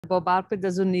Bob Harper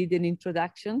doesn't need an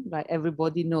introduction, right?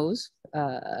 Everybody knows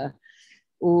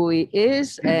who he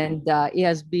is, and he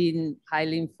has been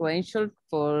highly influential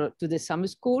to the summer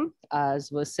school.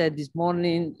 As was said this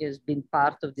morning, he has been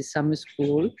part of the summer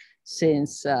school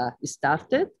since it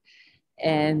started.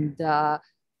 And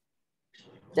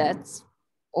that's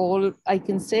all I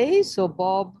can say. So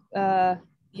Bob,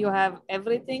 you have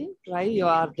everything, right? You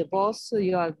are the boss,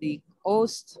 you are the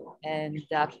host, and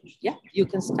yeah, you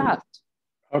can start.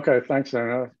 Okay, thanks,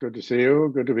 Anna. Good to see you.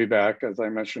 Good to be back. As I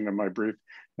mentioned in my brief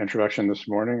introduction this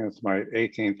morning, it's my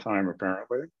 18th time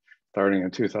apparently, starting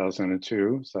in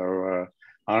 2002. So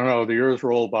I don't know, the years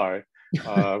roll by,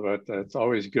 but it's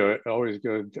always good,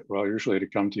 well, usually to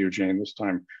come to Eugene. This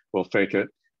time we'll fake it.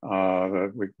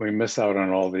 We miss out on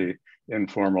all the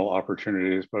informal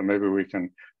opportunities, but maybe we can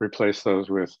replace those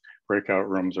with breakout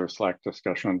rooms or Slack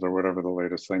discussions or whatever the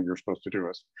latest thing you're supposed to do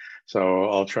is. So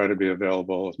I'll try to be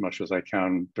available as much as I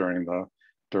can during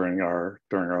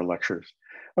our lectures.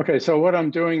 Okay, so what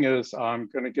I'm doing is I'm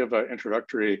going to give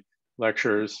introductory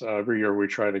lectures. Every year we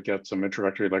try to get some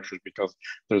introductory lectures because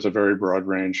there's a very broad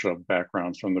range of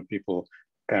backgrounds from the people,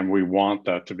 and we want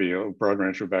that to be a broad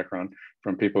range of background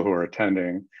from people who are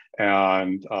attending.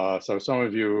 And so some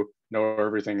of you know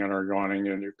everything and are yawning,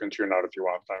 and you can tune out if you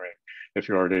want. I mean, if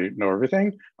you already know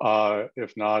everything.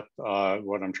 If not,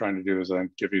 what I'm trying to do is then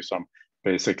give you some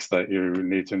basics that you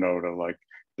need to know to like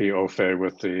be au fait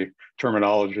with the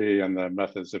terminology and the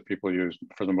methods that people use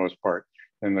for the most part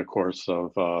in the course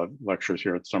of lectures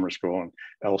here at summer school and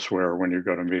elsewhere when you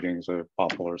go to meetings at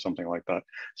POPL or something like that.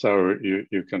 So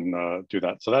you can do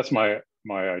that. So that's my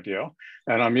idea.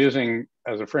 And I'm using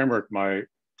as a framework my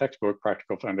textbook,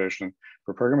 Practical Foundation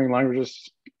for Programming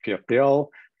Languages, PFPL,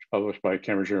 published by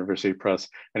Cambridge University Press.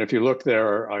 And if you look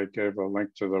there, I gave a link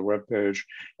to the webpage,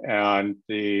 and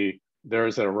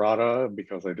there's a errata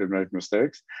because I did make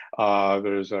mistakes.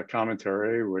 There's a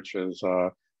commentary, which is a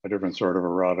different sort of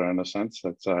errata in a sense.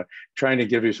 That's trying to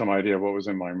give you some idea of what was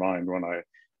in my mind when I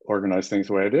organized things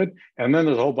the way I did. And then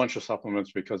there's a whole bunch of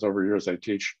supplements because over years I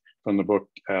teach from the book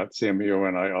at CMU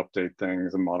and I update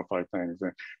things and modify things.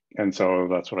 And so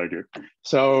that's what I do.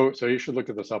 So you should look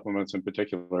at the supplements in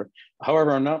particular.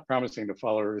 However, I'm not promising to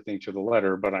follow everything to the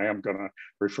letter, but I am gonna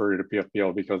refer you to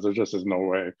PFPL because there just is no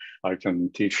way I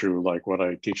can teach you like what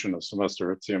I teach in a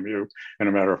semester at CMU in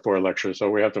a matter of 4 lectures. So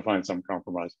we have to find some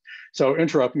compromise. So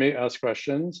interrupt me, ask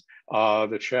questions.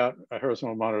 The chat, Harrison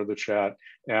will monitor the chat,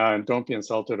 and don't be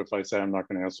insulted if I say I'm not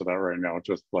gonna answer that right now.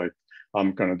 Just like,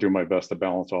 I'm going to do my best to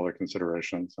balance all the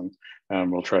considerations,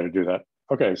 and we'll try to do that.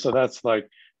 Okay, so that's like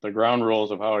the ground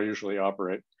rules of how I usually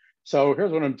operate. So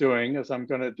here's what I'm doing is I'm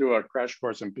going to do a crash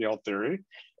course in PL theory,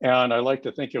 and I like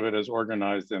to think of it as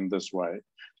organized in this way,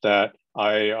 that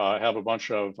I have a bunch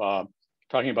of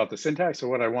talking about the syntax. So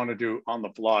what I want to do on the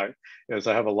fly is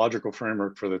I have a logical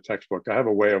framework for the textbook. I have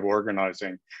a way of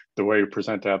organizing the way you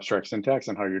present abstract syntax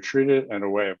and how you treat it, and a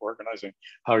way of organizing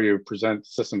how you present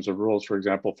systems of rules, for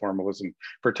example, formalism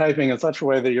for typing in such a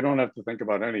way that you don't have to think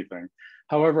about anything.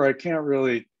 However, I can't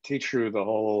really teach you the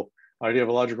whole idea of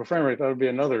a logical framework. That would be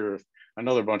another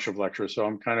bunch of lectures. So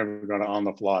I'm kind of going to on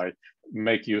the fly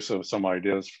make use of some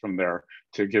ideas from there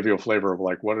to give you a flavor of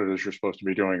like what it is you're supposed to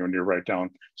be doing when you write down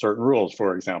certain rules,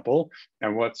 for example,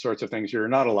 and what sorts of things you're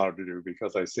not allowed to do,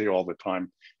 because I see all the time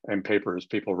in papers,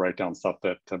 people write down stuff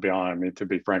that, to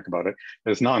be frank about it,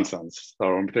 is nonsense.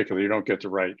 So in particular, you don't get to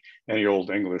write any old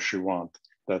English you want.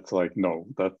 That's like, no,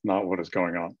 that's not what is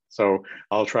going on. So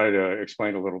I'll try to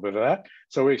explain a little bit of that.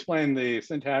 So we explain the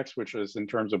syntax, which is in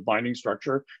terms of binding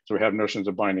structure. So we have notions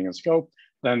of binding and scope.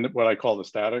 Then what I call the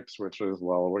statics, which is,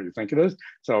 well, what you think it is.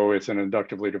 So it's an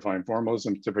inductively defined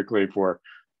formalism, typically for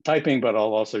typing, but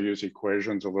I'll also use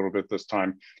equations a little bit this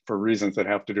time for reasons that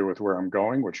have to do with where I'm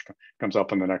going, which comes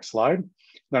up in the next slide.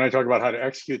 Then I talk about how to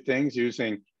execute things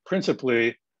using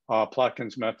principally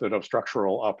Plotkin's method of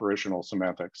structural operational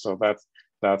semantics. So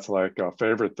that's like a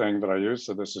favorite thing that I use.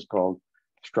 So this is called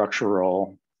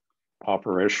structural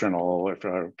operational, if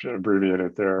I abbreviate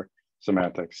it there,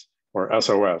 semantics, or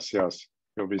SOS, yes.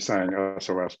 You'll be saying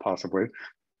SOS possibly,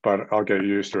 but I'll get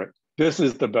used to it. This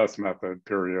is the best method,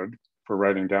 period, for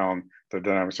writing down the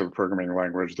dynamics of a programming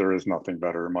language. There is nothing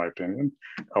better, in my opinion.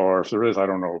 Or if there is, I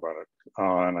don't know about it.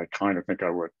 And I kind of think I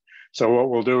would. So what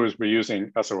we'll do is be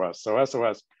using SOS. So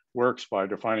SOS works by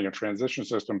defining a transition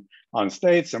system on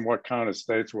states, and what kind of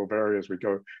states will vary as we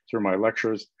go through my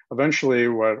lectures. Eventually,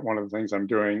 one of the things I'm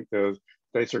doing is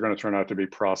states are going to turn out to be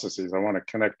processes. I want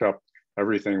to connect up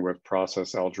everything with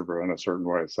process algebra in a certain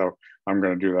way. So I'm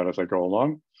going to do that as I go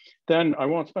along. Then I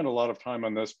won't spend a lot of time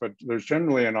on this, but there's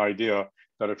generally an idea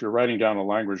that if you're writing down a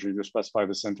language, you just specify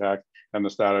the syntax and the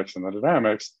statics and the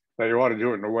dynamics, that you ought to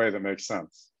do it in a way that makes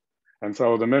sense. And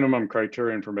so the minimum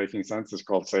criterion for making sense is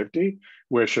called safety,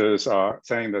 which is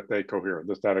saying that they cohere,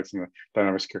 the statics and the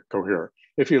dynamics cohere.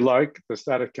 If you like, the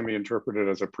static can be interpreted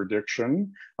as a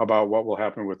prediction about what will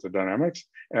happen with the dynamics.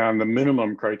 And the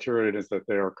minimum criterion is that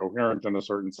they are coherent in a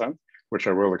certain sense, which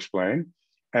I will explain.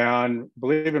 And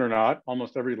believe it or not,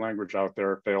 almost every language out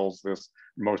there fails this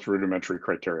most rudimentary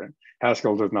criterion.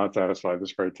 Haskell does not satisfy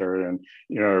this criterion.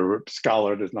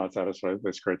 Scala does not satisfy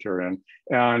this criterion.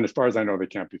 And as far as I know, they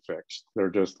can't be fixed. They're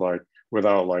just like,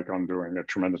 without like undoing a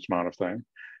tremendous amount of things.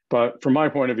 But from my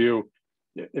point of view,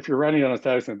 if you're writing on a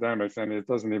statics and dynamics and it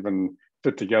doesn't even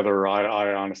fit together,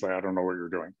 I honestly, I don't know what you're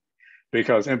doing.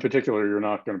 Because in particular, you're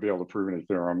not going to be able to prove any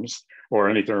theorems, or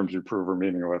any theorems you prove are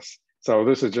meaningless. So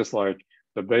this is just like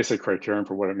the basic criterion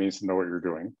for what it means to know what you're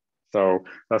doing. So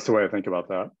that's the way I think about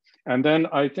that. And then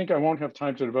I think I won't have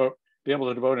time to be able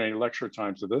to devote any lecture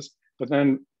time to this. But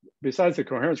then besides the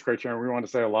coherence criterion, we want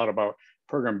to say a lot about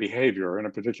program behavior, and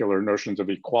in particular notions of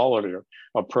equality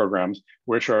of programs,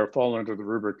 which fall under the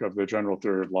rubric of the general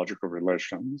theory of logical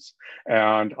relations.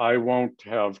 And I won't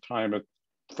have time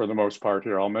for the most part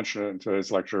here. I'll mention it in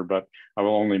today's lecture, but I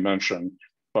will only mention.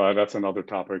 But that's another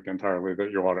topic entirely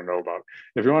that you ought to know about.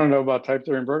 If you want to know about type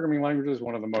theory in programming languages,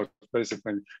 one of the most basic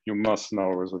things you must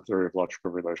know is the theory of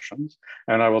logical relations.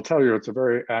 And I will tell you, it's a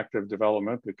very active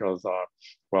development because,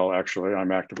 well, actually,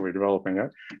 I'm actively developing it.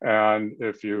 And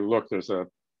if you look, there's a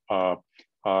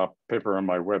paper on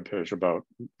my webpage about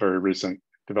very recent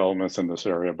developments in this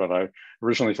area. But I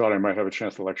originally thought I might have a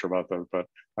chance to lecture about those, but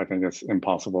I think it's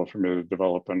impossible for me to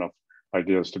develop enough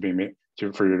ideas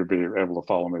for you to be able to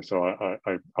follow me. So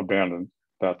I abandoned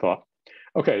that thought.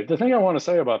 Okay, the thing I want to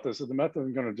say about this is the method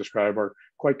I'm going to describe are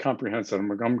quite comprehensive.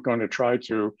 I'm going to try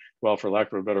to, well, for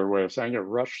lack of a better way of saying it,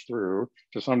 rush through.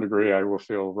 To some degree, I will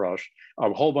feel rushed.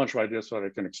 A whole bunch of ideas so that I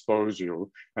can expose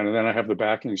you. And then I have the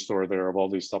backing store there of all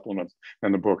these supplements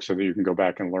in the book so that you can go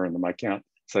back and learn them. I can't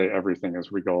say everything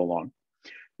as we go along.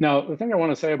 Now, the thing I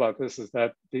want to say about this is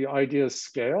that the ideas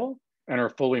scale and are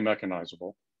fully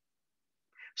mechanizable.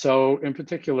 So in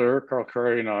particular, Carl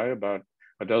Curry and I, about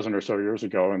a dozen or so years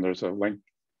ago, and there's a link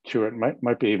to it,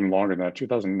 might be even longer than that,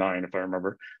 2009, if I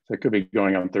remember. So it could be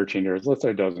going on 13 years, let's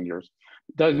say a dozen years.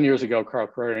 A dozen years ago, Carl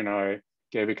Curry and I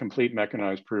gave a complete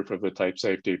mechanized proof of the type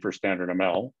safety for standard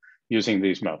ML using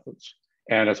these methods.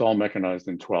 And it's all mechanized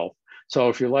in 12. So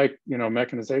if you like,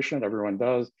 mechanization, everyone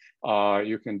does,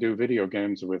 you can do video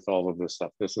games with all of this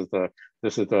stuff. This is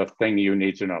the thing you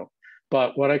need to know.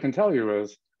 But what I can tell you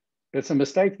is, it's a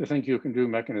mistake to think you can do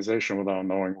mechanization without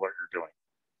knowing what you're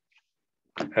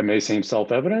doing. It may seem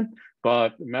self-evident,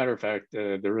 but matter of fact,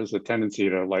 there is a tendency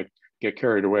to get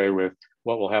carried away with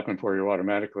what will happen for you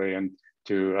automatically. And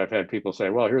I've had people say,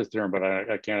 well, here's the theorem, but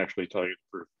I can't actually tell you the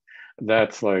proof.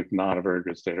 That's not a very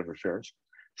good state of affairs.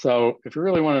 So if you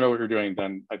really want to know what you're doing,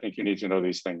 then I think you need to know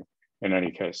these things in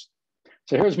any case.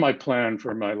 So here's my plan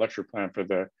for my lecture plan for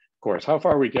the course. How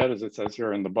far we get, as it says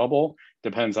here in the bubble,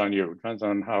 depends on you. Depends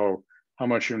on how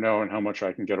much you know and how much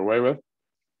I can get away with.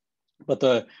 But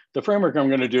the framework I'm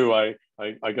going to do, I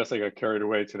guess I got carried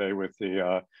away today with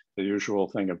the usual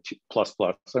thing of T++.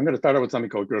 So I'm going to start out with something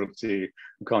called good of T.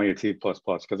 I'm calling it T++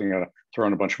 because I'm going to throw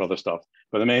in a bunch of other stuff.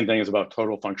 But the main thing is about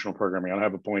total functional programming. I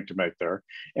have a point to make there.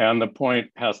 And the point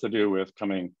has to do with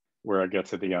coming where I get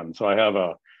to the end. So I have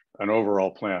an overall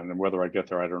plan, and whether I get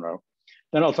there, I don't know.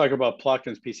 Then I'll talk about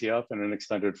Plotkin's PCF in an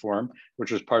extended form,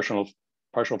 which is partial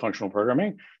functional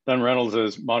programming. Then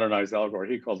Reynolds' modernized algol.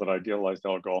 He called it idealized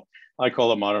algol. I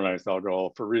call it modernized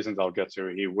algol for reasons I'll get to.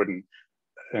 He wouldn't,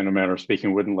 in a manner of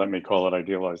speaking, wouldn't let me call it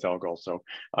idealized algol, so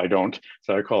I don't.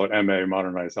 So I call it MA,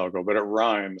 modernized algol, but it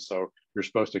rhymes, so you're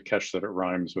supposed to catch that it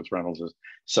rhymes with Reynolds'.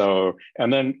 So,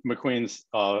 and then McQueen's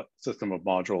system of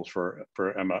modules for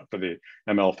the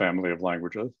ML family of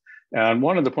languages. And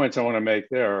one of the points I want to make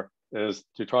there is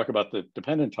to talk about the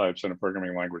dependent types in a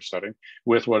programming language setting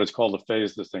with what is called a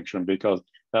phase distinction, because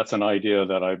that's an idea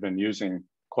that I've been using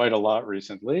quite a lot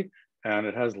recently, and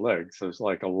it has legs. There's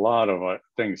a lot of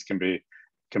things can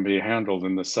be handled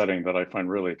in this setting that I find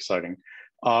really exciting.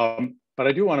 But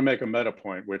I do want to make a meta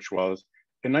point, which was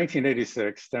in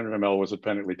 1986, standard ML was a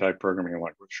dependently typed programming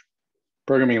language.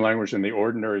 Programming language in the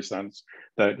ordinary sense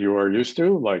that you are used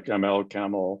to, like ML,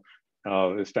 Camel,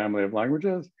 this family of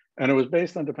languages. And it was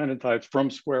based on dependent types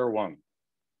from square one.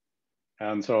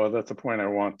 And so that's a point I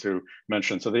want to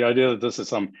mention. So the idea that this is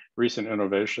some recent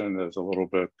innovation is a little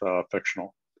bit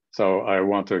fictional. So I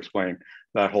want to explain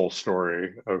that whole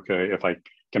story, okay, if I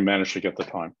can manage to get the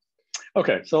time.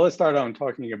 Okay, so let's start on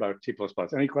talking about T++.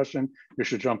 Any question? You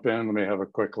should jump in. Let me have a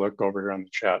quick look over here on the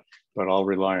chat, but I'll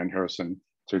rely on Harrison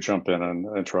to jump in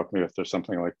and interrupt me if there's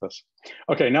something like this.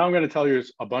 Okay, now I'm going to tell you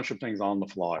a bunch of things on the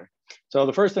fly. So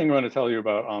the first thing I'm going to tell you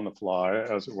about on the fly,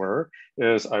 as it were,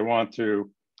 is I want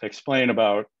to explain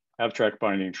about abstract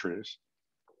binding trees.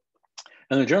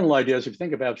 And the general idea is if you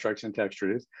think of abstract syntax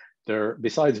trees, there,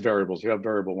 besides variables, you have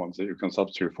variable ones that you can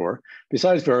substitute for.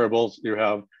 Besides variables, you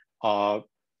have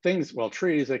things, well,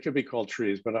 trees, they could be called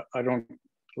trees, but I don't,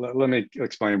 let me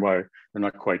explain why they're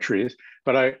not quite trees.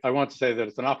 But I want to say that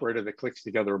it's an operator that clicks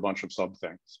together a bunch of sub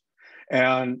things.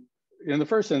 And in the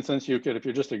first instance, you could, if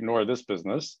you just ignore this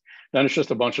business, then it's just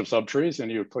a bunch of subtrees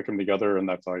and you click them together and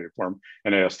that's how you form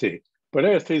an AST. But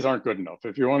ASTs aren't good enough.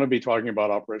 If you want to be talking about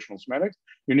operational semantics,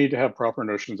 you need to have proper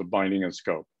notions of binding and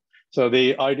scope. So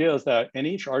the idea is that in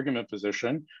each argument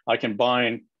position, I can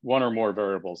bind one or more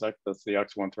variables. That's the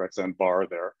x1 through xn bar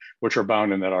there, which are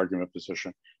bound in that argument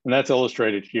position. And that's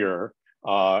illustrated here,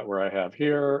 where I have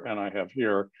here and I have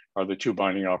here are the two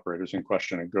binding operators in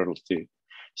question in Gödel's T.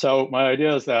 So my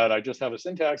idea is that I just have a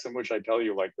syntax in which I tell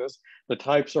you like this. The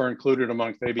types are included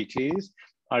amongst ABTs.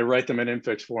 I write them in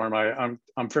infix form.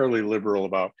 I'm fairly liberal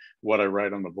about what I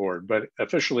write on the board, but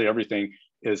officially everything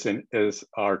is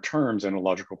our terms in a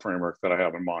logical framework that I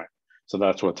have in mind. So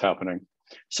that's what's happening.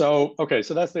 So, okay,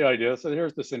 so that's the idea. So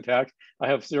here's the syntax. I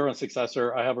have zero and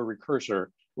successor. I have a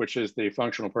recursor, which is the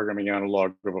functional programming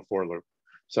analog of a for loop.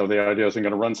 So the idea is I'm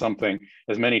going to run something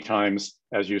as many times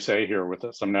as you say here with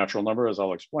some natural number, as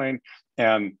I'll explain,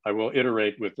 and I will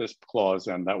iterate with this clause,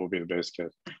 and that will be the base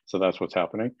case. So that's what's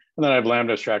happening. And then I have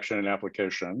lambda abstraction and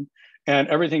application, and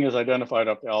everything is identified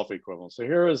up to alpha equivalent. So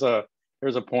here's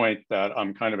a point that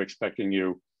I'm kind of expecting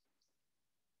you,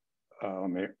 let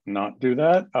me not do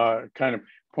that, kind of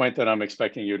point that I'm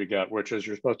expecting you to get, which is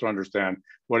you're supposed to understand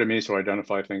what it means to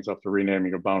identify things up to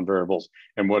renaming of bound variables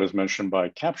and what is mentioned by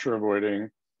capture avoiding.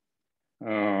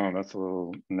 That's a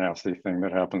little nasty thing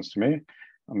that happens to me.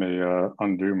 Let me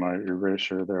undo my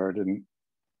erasure there. I didn't,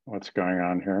 what's going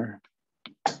on here?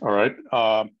 All right,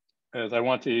 as I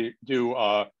want to do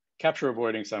capture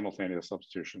avoiding simultaneous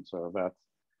substitution. So that's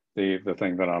the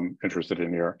thing that I'm interested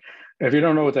in here. If you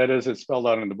don't know what that is, it's spelled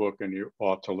out in the book and you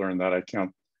ought to learn that. I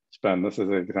can't spend, this is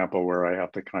an example where I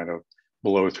have to kind of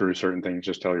blow through certain things,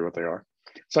 just tell you what they are.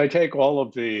 So I take all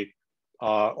of the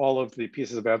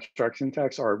pieces of abstract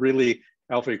syntax are really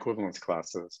alpha equivalence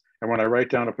classes. And when I write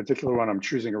down a particular one, I'm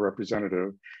choosing a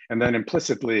representative. And then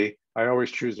implicitly, I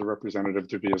always choose the representative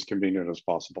to be as convenient as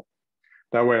possible.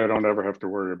 That way I don't ever have to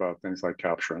worry about things like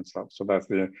capture and stuff. So that's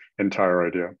the entire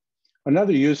idea.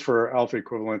 Another use for alpha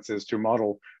equivalence is to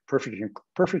model perfect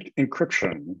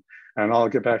encryption. And I'll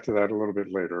get back to that a little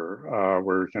bit later,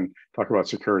 where we can talk about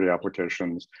security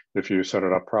applications. If you set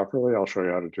it up properly, I'll show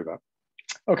you how to do that.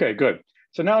 Okay, good.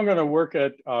 So now I'm going to work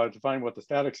at define what the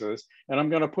statics is, and I'm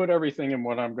going to put everything in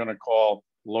what I'm going to call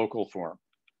local form.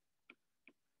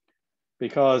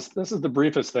 Because this is the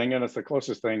briefest thing, and it's the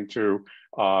closest thing to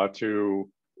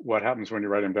what happens when you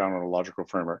write them down in a logical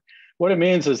framework. What it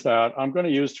means is that I'm going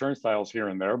to use turnstiles here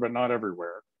and there, but not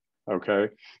everywhere, okay?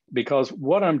 Because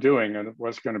what I'm doing, and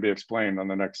what's going to be explained on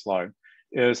the next slide,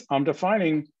 is I'm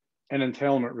defining an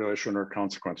entailment relation or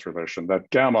consequence relation,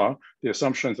 that gamma, the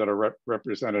assumptions that are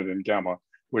represented in gamma,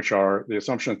 which are the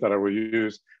assumptions that I will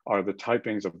use are the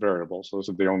typings of variables. Those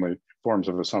are the only forms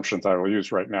of assumptions I will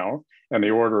use right now, and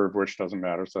the order of which doesn't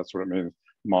matter. So that's what it means,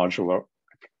 modulo.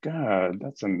 God,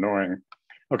 that's annoying.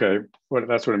 Okay,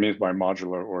 that's what it means by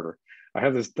modulo order. I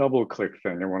have this double click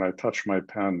thing, and when I touch my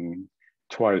pen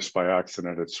twice by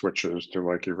accident, it switches to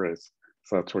like erase.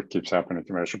 So that's what keeps happening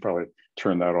to me. I should probably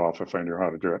turn that off if I knew how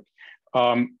to do it.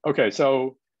 Okay,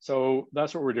 so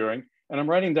that's what we're doing. And I'm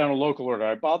writing down a local order.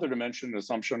 I bother to mention an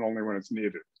assumption only when it's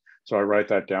needed. So I write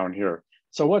that down here.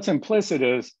 So what's implicit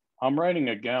is I'm writing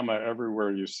a gamma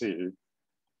everywhere you see.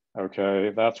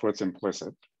 Okay, that's what's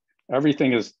implicit.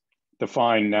 Everything is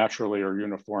defined naturally or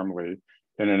uniformly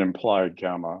in an implied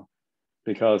gamma,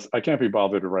 because I can't be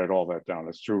bothered to write all that down.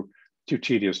 It's too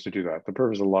tedious to do that. The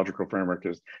purpose of the logical framework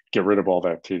is get rid of all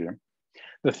that tedium.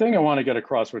 The thing I want to get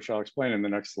across, which I'll explain in the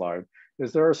next slide,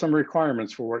 is there are some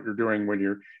requirements for what you're doing when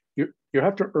you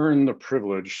have to earn the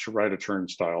privilege to write a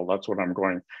turnstile. That's what I'm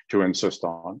going to insist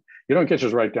on. You don't get to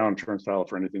just write down turnstile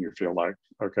for anything you feel like,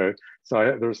 okay?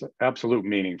 So there's absolute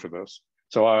meaning for this.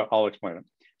 So I'll explain it.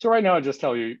 So right now I just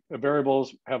tell you the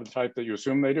variables have the type that you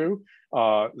assume they do.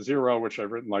 0, which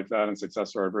I've written like that, and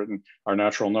successor I've written are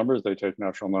natural numbers. They take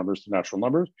natural numbers to natural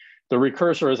numbers. The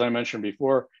recursor, as I mentioned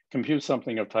before, computes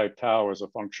something of type tau as a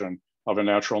function of a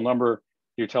natural number.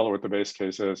 you tell it what the base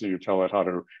case is, and you tell it how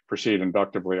to proceed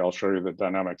inductively. I'll show you the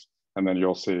dynamics, and then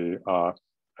you'll see how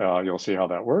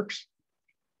that works.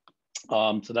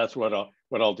 So that's what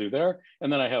I'll do there.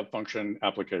 And then I have function,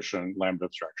 application, lambda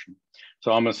abstraction.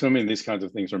 So I'm assuming these kinds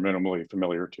of things are minimally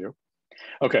familiar to you.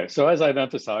 Okay, so as I've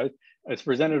emphasized, it's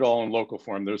presented all in local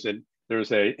form.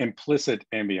 There's a implicit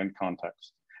ambient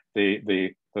context.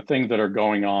 The things that are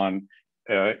going on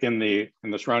in the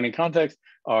surrounding context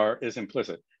is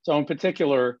implicit. So in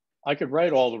particular, I could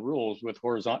write all the rules with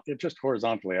just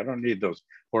horizontally. I don't need those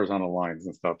horizontal lines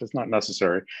and stuff. It's not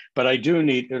necessary, but I do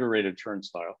need iterated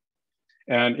turnstile.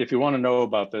 And if you want to know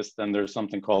about this, then there's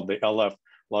something called the LF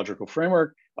logical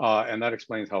framework, and that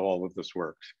explains how all of this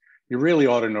works. You really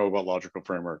ought to know about logical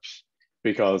frameworks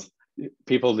because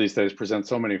people these days present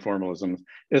so many formalisms.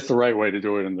 It's the right way to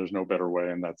do it, and there's no better way,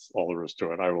 and that's all there is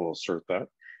to it. I will assert that,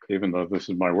 even though this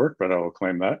is my work, but I will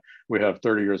claim that. We have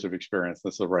 30 years of experience.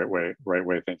 That's the right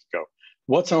way things go.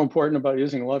 What's so important about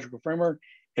using a logical framework?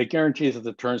 It guarantees that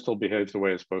the turnstile behaves the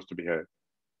way it's supposed to behave.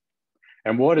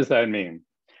 And what does that mean?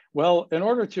 Well,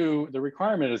 the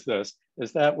requirement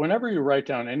is that whenever you write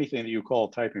down anything that you call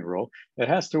a typing rule, it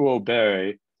has to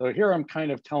obey. So here I'm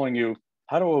kind of telling you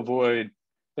how to avoid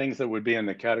things that would be in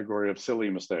the category of silly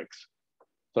mistakes.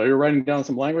 So you're writing down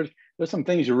some language, there's some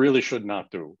things you really should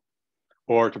not do.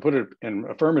 Or to put it in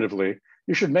affirmatively,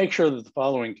 you should make sure that the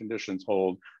following conditions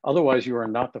hold. Otherwise, you are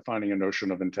not defining a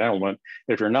notion of entailment.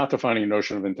 If you're not defining a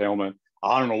notion of entailment,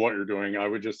 I don't know what you're doing. I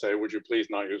would just say, would you please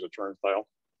not use a turnstile?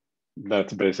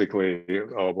 That's basically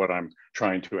what I'm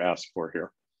trying to ask for here.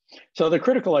 So the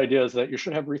critical idea is that you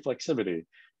should have reflexivity.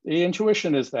 The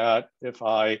intuition is that if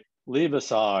I leave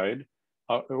aside,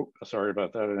 sorry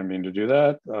about that, I didn't mean to do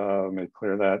that. Let me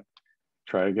clear that,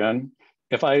 try again.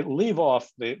 If I leave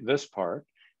off this part,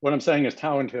 what I'm saying is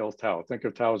tau entails tau. Think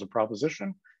of tau as a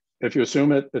proposition. If you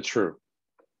assume it, it's true.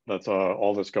 That's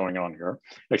all that's going on here,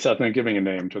 except I'm giving a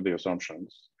name to the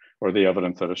assumptions or the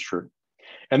evidence that it's true.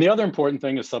 And the other important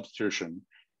thing is substitution.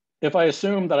 If I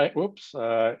assume that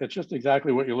it's just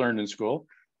exactly what you learned in school.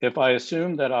 If I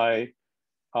assume that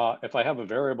if I have a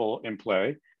variable in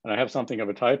play and I have something of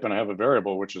a type and I have a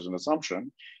variable, which is an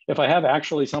assumption, if I have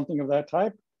actually something of that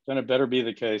type, then it better be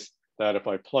the case that if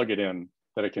I plug it in,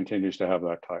 that it continues to have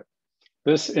that type.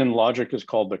 This in logic is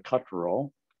called the cut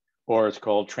rule, or it's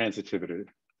called transitivity.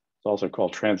 It's also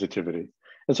called transitivity.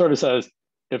 It sort of says,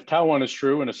 if tau1 is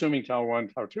true, and assuming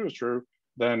tau1, tau2 is true,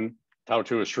 then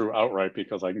tau2 is true outright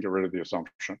because I can get rid of the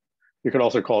assumption. You could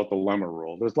also call it the lemma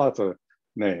rule. There's lots of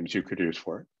names you could use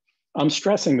for it. I'm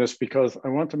stressing this because I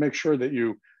want to make sure that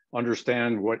you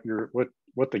understand what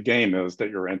the game is that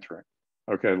you're entering.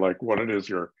 Okay, like what it is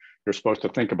you're supposed to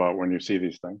think about when you see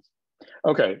these things.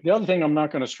 Okay, the other thing I'm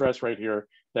not going to stress right here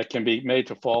that can be made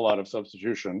to fall out of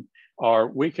substitution are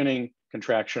weakening,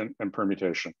 contraction, and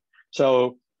permutation.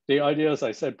 So the idea, as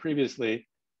I said previously,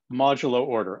 modulo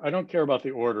order. I don't care about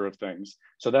the order of things.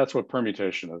 So that's what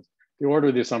permutation is. The order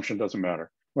of the assumption doesn't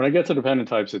matter. When I get to dependent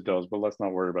types, it does, but let's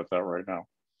not worry about that right now.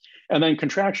 And then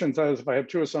contraction says if I have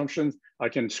two assumptions, I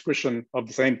can squish them of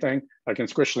the same thing. I can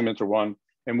squish them into one.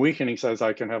 And weakening says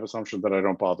I can have assumptions that I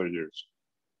don't bother to use.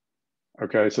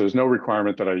 Okay, so there's no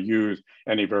requirement that I use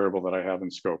any variable that I have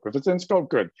in scope. If it's in scope,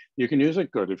 good. You can use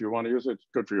it, good. If you want to use it,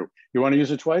 good for you. You want to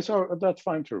use it twice, oh, that's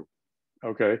fine too.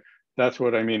 Okay, that's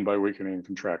what I mean by weakening and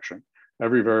contraction.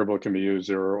 Every variable can be used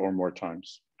 0 or more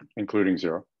times, including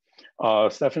 0.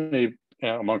 Stephanie,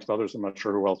 amongst others, I'm not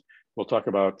sure who else, will talk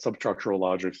about substructural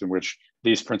logics in which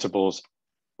these principles,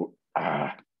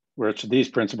 are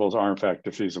in fact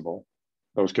defeasible.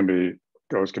 Those can be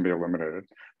eliminated,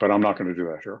 but I'm not going to do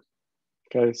that here.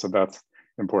 Okay, so that's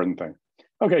an important thing.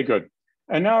 Okay, good.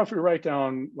 And now if we write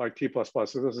down like T++, so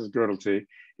this is Gödel T,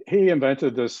 he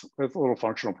invented this little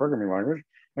functional programming language,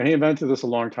 and he invented this a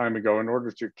long time ago in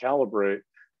order to calibrate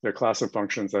the class of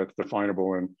functions that's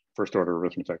definable in first order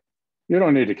arithmetic. You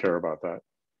don't need to care about that.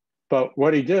 But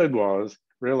what he did was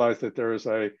realize that there is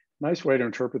a nice way to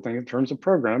interpret things in terms of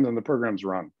programs, and the programs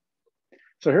run.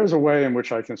 So here's a way in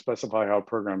which I can specify how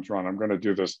programs run. I'm going to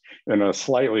do this in a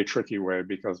slightly tricky way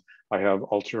because I have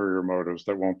ulterior motives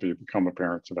that won't become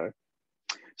apparent today.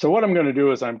 So what I'm going to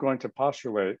do is I'm going to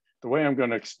postulate the way I'm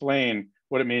going to explain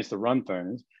what it means to run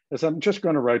things is I'm just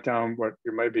going to write down what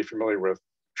you might be familiar with,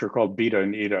 which are called beta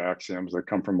and eta axioms that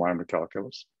come from lambda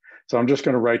calculus. So I'm just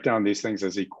going to write down these things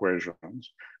as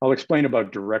equations. I'll explain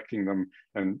about directing them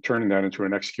and turning that into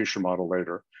an execution model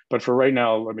later. But for right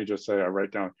now, let me just say I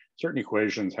write down certain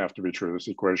equations have to be true, this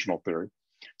equational theory.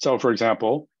 So for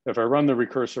example, if I run the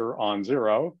recursor on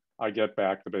 0, I get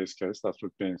back the base case. That's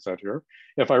what's being said here.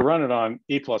 If I run it on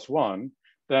e+1,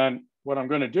 then what I'm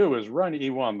going to do is run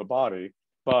E1, the body,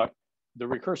 but the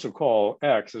recursive call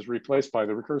X is replaced by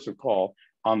the recursive call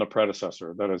on the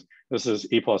predecessor. That is, this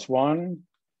is E plus 1,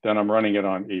 then I'm running it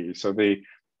on E. So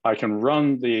I can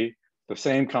run the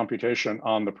same computation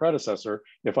on the predecessor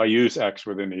if I use X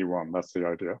within E1. That's the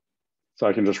idea. So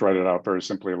I can just write it out very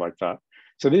simply like that.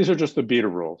 So these are just the beta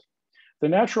rules. The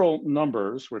natural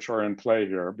numbers, which are in play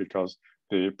here because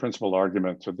the principal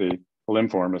argument to the lim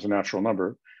form is a natural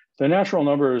number. The natural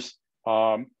numbers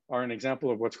are an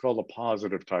example of what's called a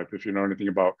positive type. If you know anything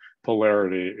about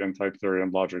polarity in type theory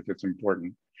and logic, it's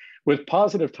important. With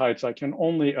positive types, I can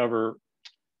only ever,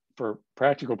 for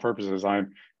practical purposes,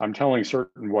 I'm telling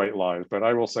certain white lies, but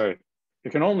I will say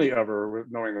you can only ever,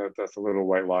 knowing that that's a little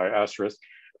white lie, asterisk,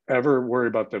 ever worry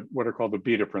about what are called the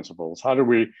beta principles. How do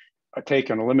we take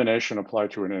an elimination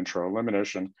applied to an intro,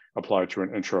 elimination applied to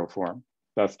an intro form?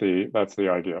 That's the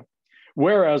idea.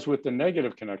 Whereas with the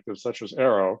negative connectives, such as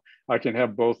arrow, I can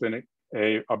have both a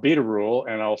beta rule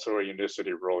and also a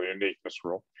unicity rule, a uniqueness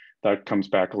rule. That comes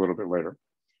back a little bit later.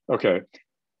 Okay,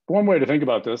 one way to think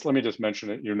about this, let me just mention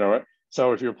it, you know it.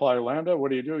 So if you apply lambda,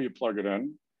 what do? You plug it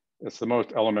in. It's the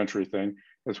most elementary thing.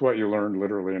 It's what you learned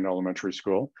literally in elementary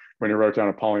school. When you wrote down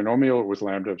a polynomial, it was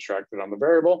lambda abstracted on the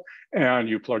variable, and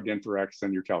you plugged in for x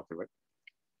and you calculate.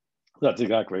 That's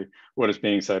exactly what is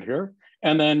being said here.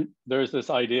 And then there's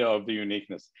this idea of the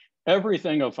uniqueness.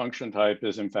 Everything of function type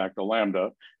is in fact a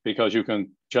lambda because you can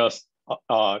just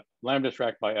lambda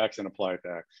abstract by x and apply it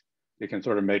to x. You can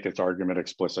sort of make its argument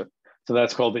explicit. So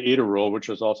that's called the eta rule, which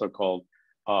is also called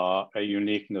a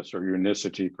uniqueness or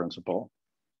unicity principle.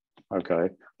 Okay,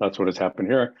 that's what has happened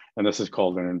here. And this is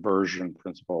called an inversion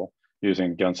principle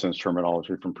using Genson's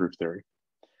terminology from proof theory.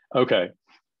 Okay,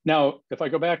 now if I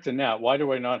go back to NAT, why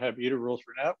do I not have eta rules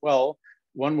for NAT? Well,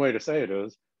 one way to say it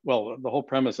is, well, the whole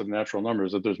premise of natural numbers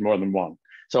is that there's more than one.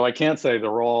 So I can't say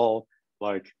they're all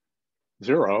like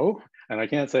 0, and I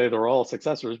can't say they're all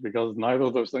successors because neither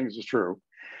of those things is true.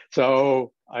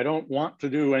 So I don't want to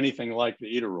do anything like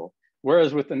the eta rule.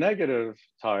 Whereas with the negative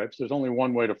types, there's only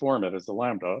one way to form it, is the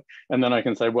lambda. And then I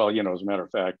can say, well, you know, as a matter of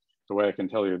fact, the way I can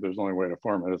tell you there's only way to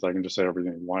form it is I can just say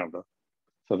everything is lambda.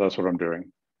 So that's what I'm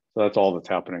doing. So that's all that's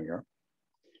happening here.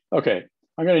 Okay,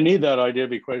 I'm going to need that idea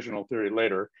of equational theory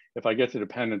later if I get to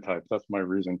dependent types. That's my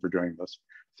reason for doing this.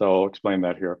 So I'll explain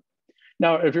that here.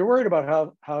 Now, if you're worried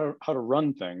about how to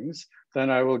run things, then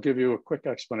I will give you a quick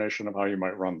explanation of how you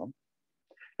might run them.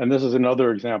 And this is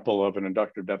another example of an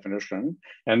inductive definition.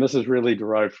 And this is really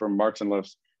derived from Marx and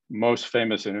Liff's most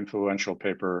famous and influential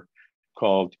paper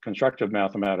called Constructive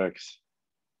Mathematics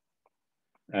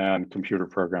and Computer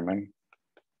Programming.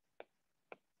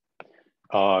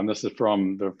 And this is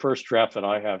from the first draft that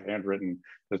I have handwritten,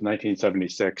 is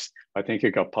 1976. I think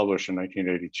it got published in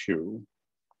 1982,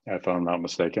 if I'm not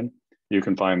mistaken. You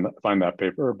can find that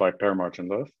paper by Per Martin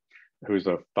Liff, who's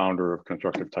the founder of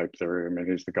constructive type theory. I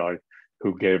mean, he's the guy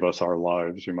who gave us our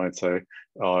lives, you might say,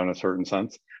 in a certain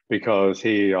sense, because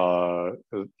and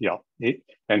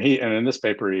in this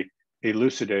paper, he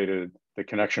elucidated the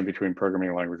connection between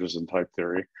programming languages and type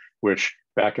theory, which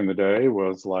back in the day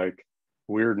was like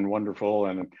weird and wonderful.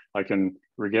 And I can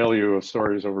regale you of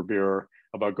stories over beer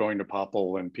about going to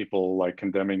Popple and people like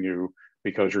condemning you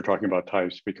because you're talking about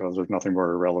types, because there's nothing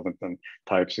more irrelevant than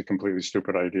types, a completely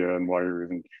stupid idea, and why you're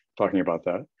even talking about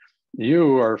that.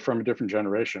 You are from a different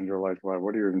generation. You're like, well,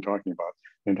 what are you even talking about?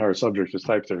 The entire subject is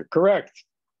type theory. Correct.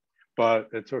 But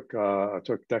it took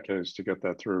decades to get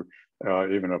that through,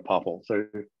 even at Popple. So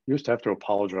you used to have to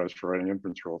apologize for writing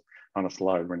inference rules on a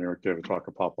slide when you gave a talk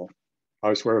at Popple.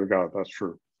 I swear to God, that's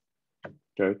true.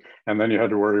 Okay. And then you had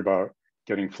to worry about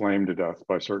getting flamed to death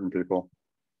by certain people.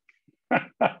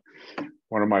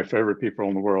 One of my favorite people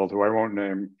in the world, who I won't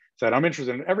name, said, I'm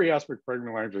interested in every aspect of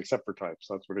programming language except for types.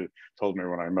 That's what he told me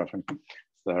when I met him.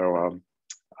 So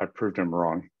I proved him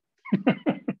wrong.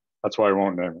 That's why I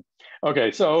won't name him.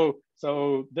 Okay, so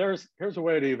here's a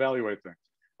way to evaluate things.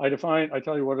 I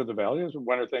tell you what are the values,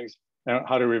 when are things, and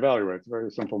how do we evaluate? It's a very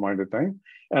simple-minded thing.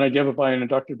 And I give it by an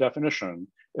inductive definition.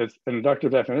 An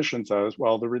inductive definition says,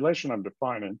 well, the relation I'm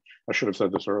defining, I should have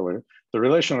said this earlier, the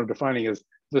relation I'm defining is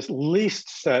this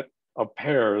least set of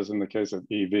pairs in the case of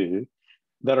EV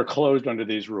that are closed under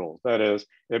these rules. That is,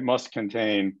 it must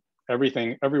contain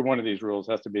everything, every one of these rules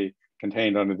has to be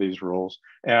contained under these rules.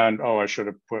 And oh, I should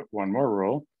have put one more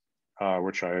rule,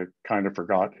 which I kind of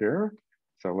forgot here.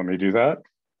 So let me do that,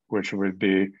 which would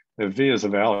be if V is a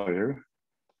value,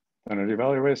 then it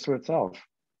evaluates to itself.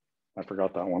 I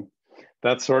forgot that one.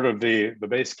 That's sort of the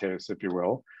base case, if you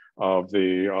will, of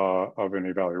an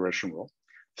evaluation rule.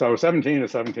 So 17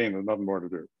 is 17, there's nothing more to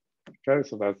do. Okay,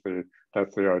 so that's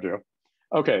the idea.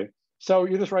 Okay, so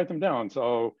you just write them down.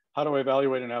 So How do I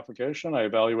evaluate an application? I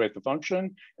evaluate the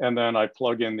function, and then I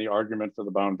plug in the argument for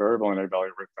the bound variable and I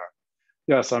evaluate that.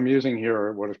 Yes, I'm using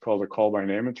here what is called a call by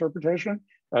name interpretation.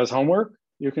 As homework,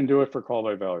 you can do it for call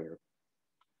by value.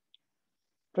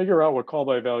 Figure out what call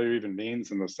by value even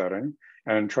means in the setting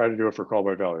and try to do it for call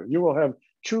by value. You will have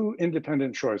two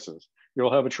independent choices.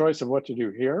 You'll have a choice of what to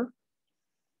do here.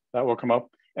 That will come up.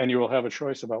 And you will have a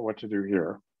choice about what to do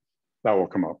here. That will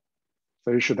come up.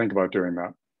 So you should think about doing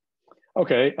that.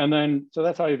 Okay, and then, so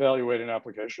that's how you evaluate an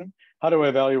application. How do I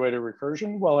evaluate a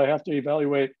recursion? Well, I have to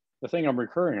evaluate the thing I'm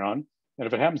recurring on. And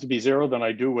if it happens to be 0, then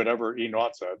I do whatever E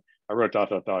naught said. I wrote ...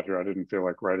 here. I didn't feel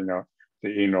like writing out the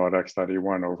E naught x dot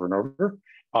E1 over and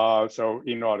over. So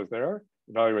E naught is there,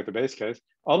 evaluate the base case.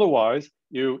 Otherwise,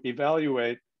 you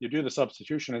evaluate, you do the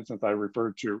substitution instance I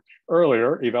referred to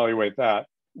earlier, evaluate that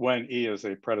when E is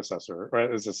a predecessor,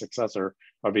 or is a successor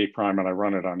of E prime, and I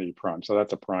run it on E prime. So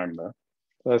that's a prime there.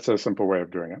 That's a simple way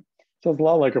of doing it. So it's a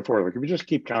lot like a for loop. If you just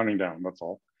keep counting down, that's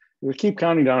all. You keep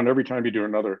counting down every time you do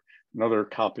another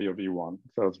copy of E1.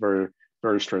 So it's very,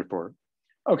 very straightforward.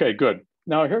 Okay, good.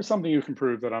 Now here's something you can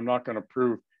prove that I'm not going to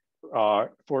prove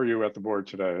for you at the board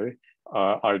today.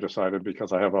 I decided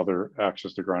because I have other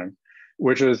axes to grind,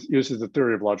 which is uses the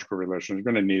theory of logical relations.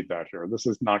 You're going to need that here. This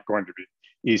is not going to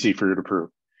be easy for you to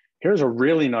prove. Here's a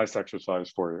really nice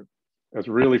exercise for you. It's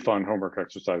a really fun homework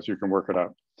exercise. You can work it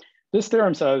out. This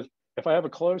theorem says, if I have a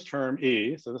closed term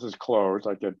E, so this is closed,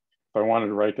 I could, if I wanted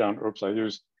to write down, oops, I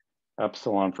used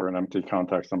epsilon for an empty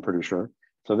context, I'm pretty sure.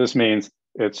 So this means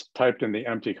it's typed in the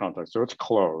empty context, so it's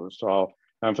closed. So I'll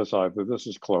emphasize that this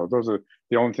is closed. Those are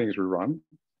the only things we run.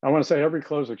 I want to say every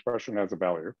closed expression has a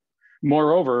value.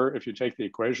 Moreover, if you take the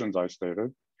equations I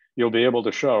stated, you'll be able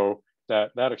to show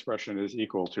that that expression is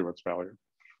equal to its value.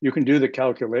 You can do the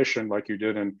calculation like you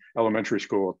did in elementary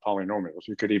school with polynomials.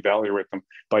 You could evaluate them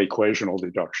by equational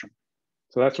deduction.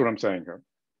 So that's what I'm saying here.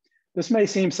 This may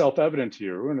seem self-evident to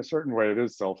you. In a certain way, it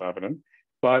is self-evident,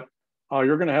 but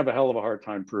you're going to have a hell of a hard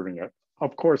time proving it.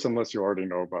 Of course, unless you already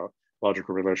know about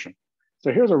logical relation.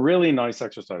 So here's a really nice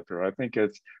exercise here. I think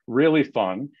it's really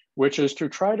fun, which is to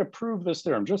try to prove this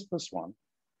theorem, just this one.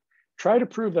 Try to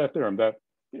prove that theorem, that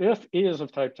if E is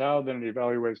of type tau, then it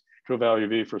evaluates to a value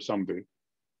V for some V.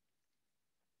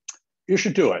 You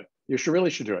should do it. You really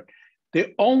should do it.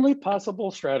 The only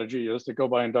possible strategy is to go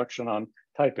by induction on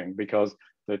typing, because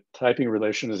the typing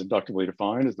relation is inductively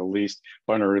defined as the least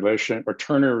binary relation or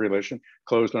ternary relation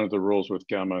closed under the rules with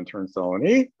gamma and ternstile and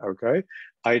E. Okay,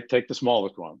 I take the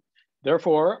smallest one.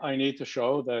 Therefore, I need to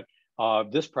show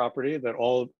that this property that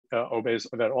all obeys,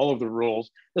 that all of the rules,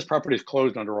 this property is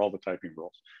closed under all the typing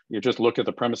rules. You just look at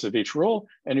the premise of each rule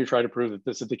and you try to prove that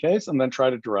this is the case, and then try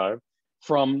to derive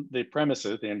from the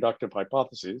premises, the inductive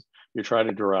hypotheses, you try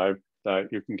to derive that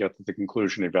you can get that the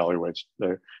conclusion evaluates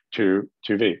to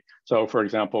V. So for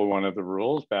example, one of the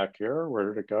rules back here,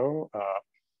 where did it go?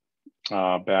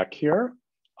 Back here,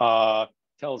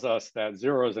 tells us that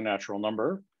 0 is a natural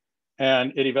number,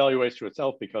 and it evaluates to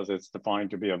itself because it's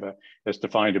defined to be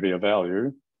a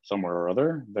value somewhere or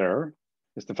other. There,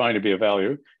 it's defined to be a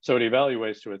value, so it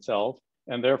evaluates to itself,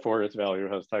 and therefore its value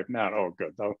has type nat. Oh,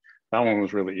 good. That one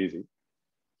was really easy.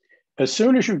 As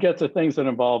soon as you get to things that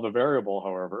involve a variable,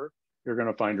 however, you're going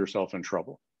to find yourself in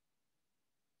trouble.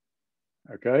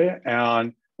 Okay,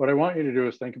 and what I want you to do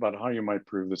is think about how you might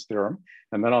prove this theorem,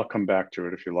 and then I'll come back to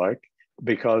it if you like,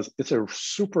 because it's a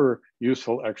super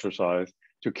useful exercise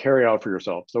to carry out for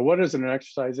yourself. So what is an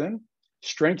exercise in?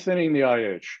 Strengthening the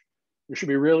IH. You should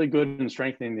be really good in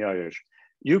strengthening the IH.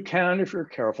 You can, if you're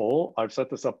careful, I've set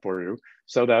this up for you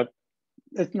so that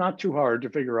it's not too hard to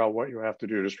figure out what you have to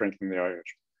do to strengthen the IH.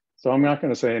 So I'm not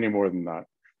going to say any more than that.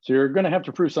 So you're going to have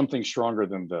to prove something stronger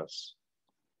than this.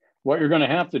 What you're going to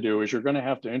have to do is you're going to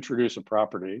have to introduce a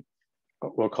property.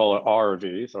 We'll call it R of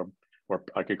V. So, or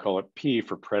I could call it P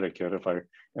for predicate. If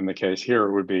in the case here,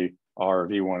 it would be R of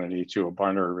E1 and E2, a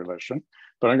binary relation.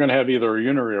 But I'm going to have either a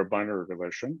unary or binary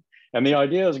relation. And the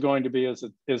idea is going to be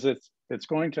it's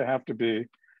going to have to be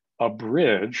a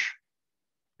bridge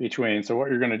between. So what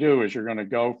you're going to do is you're going to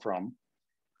go from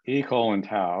E colon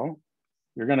tau.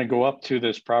 You're going to go up to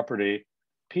this property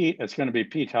P. It's going to be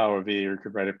P tau of V, or you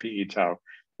could write it PE tau.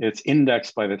 It's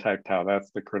indexed by the type tau. That's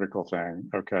the critical thing.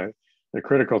 Okay, the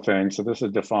critical thing. So this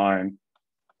is defined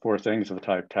for things of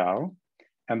type tau,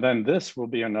 and then this will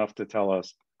be enough to tell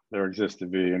us there exists a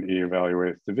V and E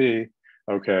evaluates the V.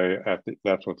 Okay,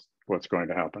 that's what's going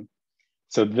to happen.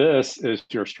 So this is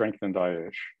your strengthened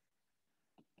IH.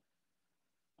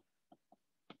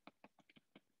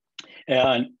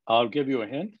 And I'll give you a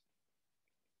hint,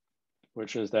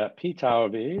 which is that P tau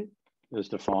of E is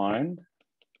defined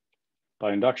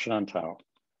by induction on tau.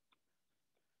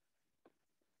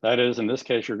 That is, in this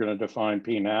case, you're going to define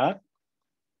P nat,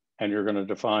 and you're going to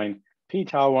define P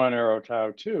tau 1 arrow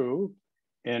tau 2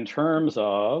 in terms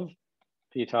of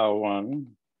P tau 1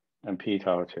 and P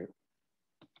tau 2.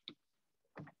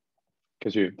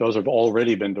 Because those have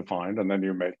already been defined, and then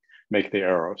you make the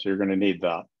arrow. So you're going to need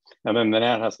that. And then the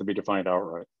nat has to be defined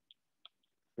outright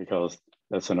because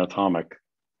that's an atomic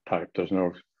type. There's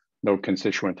no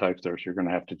constituent types there, so you're going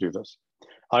to have to do this.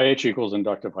 IH equals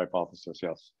inductive hypothesis,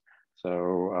 yes.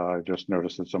 So I just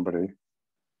noticed that somebody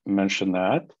mentioned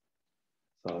that.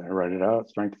 So I write it out,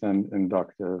 strengthened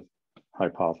inductive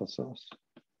hypothesis,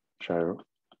 which I will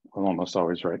almost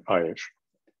always write IH.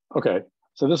 Okay,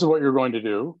 so this is what you're going to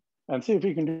do, and see if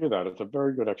you can do that. It's a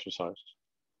very good exercise.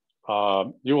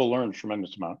 You will learn a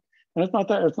tremendous amount. And it's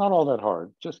not all that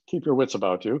hard. Just keep your wits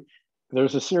about you.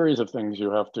 There's a series of things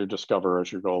you have to discover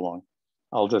as you go along.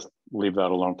 I'll just leave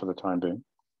that alone for the time being.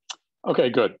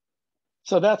 Okay, good.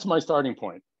 So that's my starting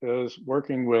point, is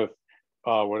working with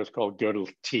what is called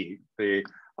Gödel's T.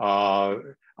 I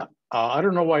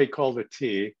don't know why he called it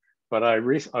T, but I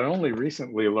only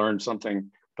recently learned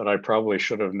something that I probably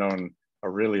should have known a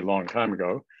really long time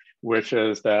ago, which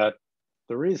is that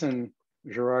the reason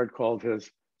Girard called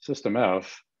his system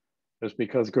F is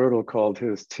because Gödel called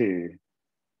his T.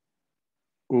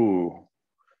 Ooh,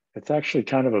 it's actually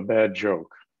kind of a bad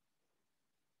joke.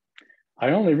 I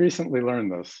only recently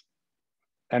learned this.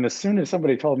 And as soon as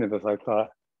somebody told me this, I thought,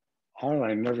 how did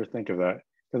I never think of that?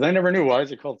 Because I never knew, why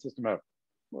is it called system F?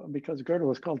 Well, because Gödel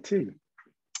was called T.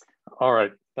 All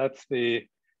right,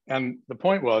 and the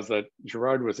point was that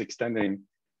Girard was extending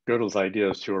Gödel's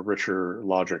ideas to a richer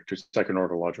logic, to second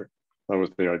order logic. That was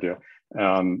the idea.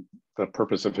 And the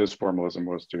purpose of his formalism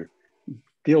was to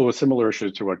deal with similar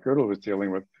issues to what Gödel was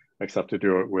dealing with, except to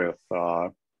do it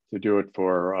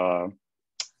for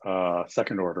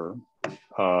second order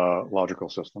logical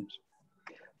systems.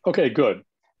 Okay, good.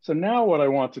 So now what I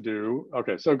want to do,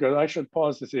 okay, so good. I should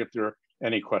pause to see if there are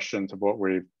any questions of what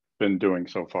we've been doing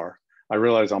so far. I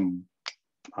realize I'm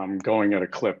going at a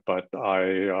clip, but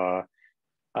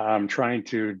I'm trying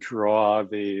to draw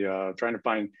trying to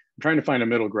find a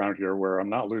middle ground here where I'm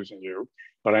not losing you,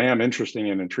 but I am interesting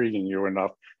and intriguing you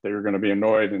enough that you're going to be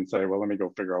annoyed and say, well, let me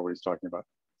go figure out what he's talking about.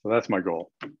 So that's my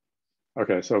goal.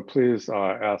 Okay, so please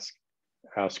ask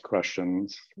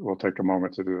questions. We'll take a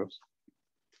moment to do this.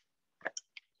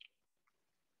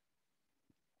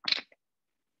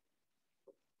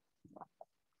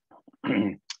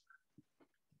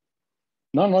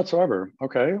 None whatsoever.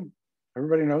 Okay,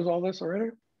 everybody knows all this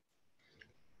already?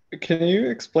 Can you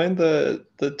explain the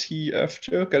TF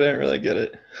joke? I didn't really get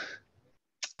it.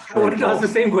 I wanted to ask the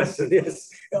same question, yes.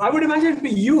 I would imagine it'd be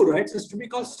U, right? So it's to be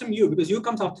called system U because U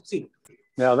comes after T.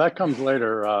 Yeah, that comes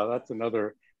later. That's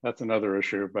another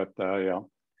issue, but yeah.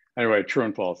 Anyway, true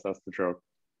and false, that's the joke.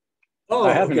 Oh,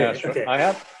 I haven't okay.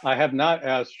 I have not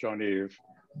asked Jean-Yves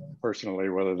personally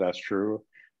whether that's true,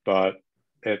 but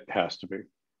it has to be.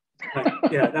 Right.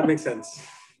 Yeah, that makes sense.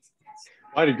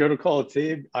 Why did Gödel call it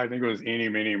T? I think it was eeny,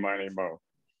 meeny, miny, mo,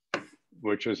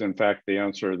 which is in fact the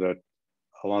answer that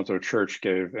Alonzo Church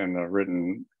gave in a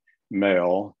written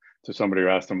mail to somebody who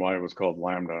asked him why it was called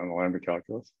lambda in the lambda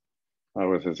calculus. That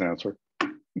was his answer.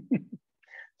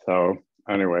 So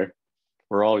anyway,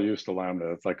 we're all used to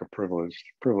lambda. It's like a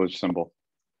privileged symbol.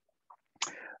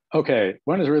 Okay,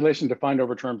 when is a relation defined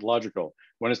over terms logical?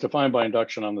 When it's defined by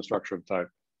induction on the structure of type.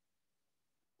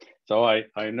 So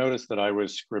I noticed that I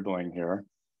was scribbling here.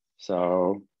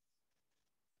 So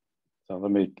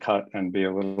let me cut and be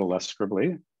a little less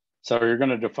scribbly. So you're going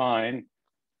to define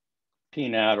P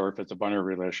nat, or if it's a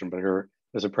binary relation, but here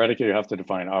there's a predicate you have to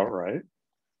define outright.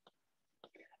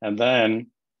 And then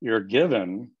you're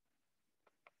given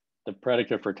the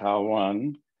predicate for tau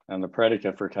 1 and the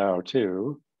predicate for tau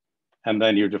 2, and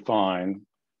then you define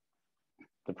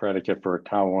the predicate for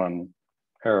tau 1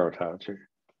 arrow tau 2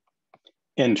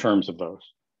 in terms of those.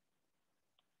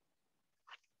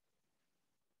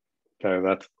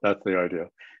 Okay, that's the idea.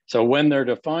 So when they're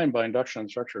defined by induction on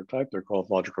structure of type, they're called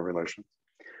logical relations.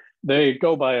 They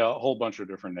go by a whole bunch of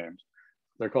different names.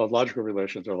 They're called logical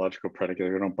relations or logical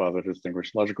predicate. We don't bother to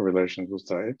distinguish. Logical relations, we'll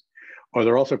say. Or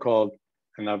they're also called,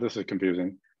 and now this is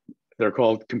confusing, they're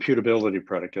called computability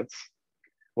predicates.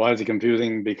 Why is it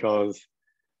confusing? Because,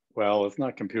 well, it's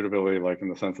not computability like in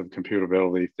the sense of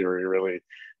computability theory, really.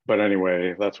 But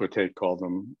anyway, that's what Tate called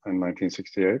them in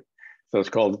 1968. So it's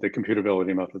called the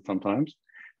computability method sometimes.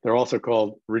 They're also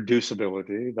called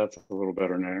reducibility. That's a little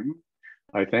better name,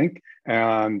 I think.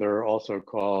 And they're also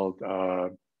called,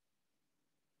 I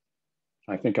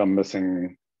think I'm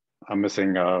missing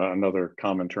another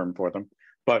common term for them.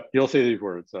 But you'll see these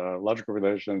words, logical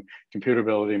relation,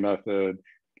 computability method,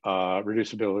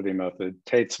 reducibility method,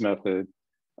 Tate's method,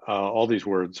 all these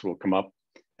words will come up,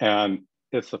 and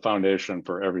it's the foundation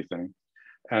for everything.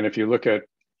 And if you look at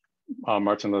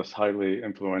Martin Leff's highly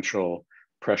influential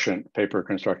prescient paper,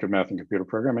 Constructive Math and Computer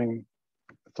Programming,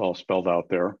 it's all spelled out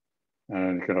there,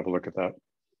 and you can have a look at that.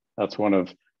 That's one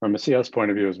of, from a CS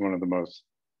point of view, is one of the most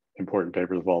important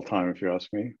papers of all time, if you ask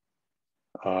me,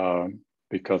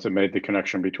 because it made the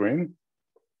connection between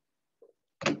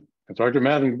constructive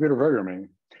math and computer programming.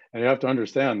 And you have to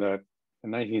understand that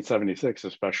in 1976,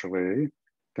 especially,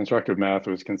 constructive math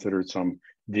was considered some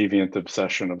deviant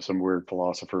obsession of some weird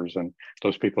philosophers, and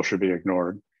those people should be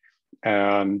ignored.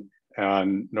 And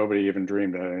nobody even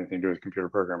dreamed it had anything to do with computer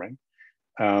programming.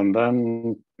 And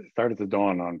then it started to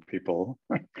dawn on people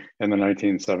in the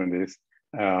 1970s,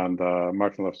 and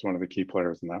Martin Leff's one of the key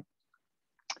players in that.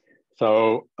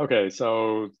 So, okay,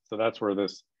 so that's where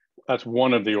that's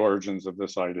one of the origins of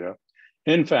this idea.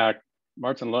 In fact,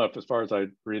 Martin Leff, as far as I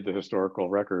read the historical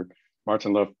record,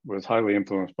 Martin Leff was highly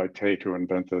influenced by Tate, who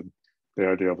invented the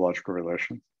idea of logical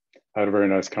relations. I had a very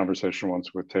nice conversation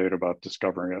once with Tate about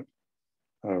discovering it.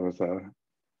 It was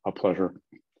a pleasure.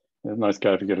 He's a nice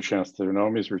guy if you get a chance to know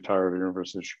him. He's retired at the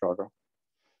University of Chicago.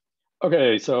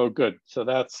 Okay, so good. So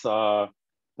that's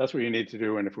what you need to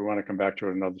do. And if we want to come back to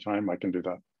it another time, I can do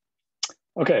that.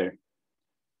 Okay.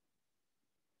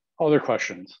 Other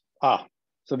questions?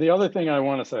 So the other thing I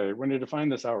want to say, when you define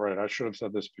this outright, I should have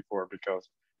said this before, because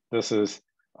this is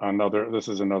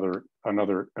another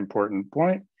important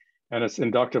point, and it's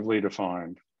inductively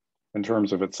defined in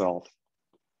terms of itself.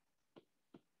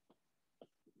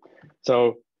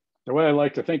 So the way I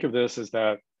like to think of this is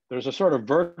that there's a sort of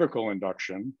vertical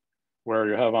induction where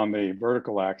you have on the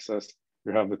vertical axis,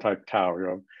 you have the type tau, you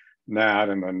have NAT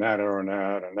and then NAT arrow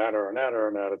NAT and NAT arrow NAT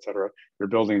arrow NAT, et cetera. You're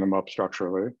building them up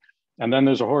structurally. And then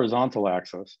there's a horizontal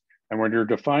axis. And when you're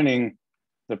defining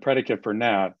the predicate for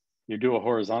NAT, you do a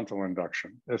horizontal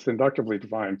induction. It's inductively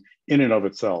defined in and of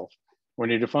itself. When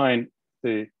you define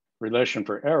the relation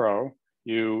for arrow,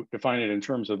 you define it in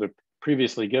terms of the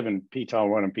previously given p tau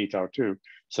 1 and p tau 2.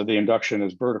 So the induction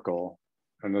is vertical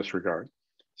in this regard.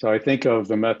 So I think of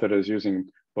the method as using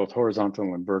both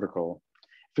horizontal and vertical.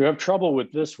 If you have trouble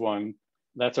with this one,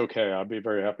 that's okay. I'll be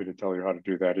very happy to tell you how to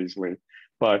do that easily.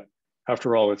 But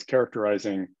after all, it's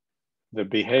characterizing the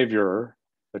behavior,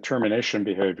 the termination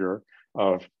behavior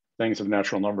of things of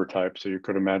natural number type. So you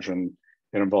could imagine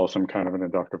it involves some kind of an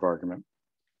inductive argument.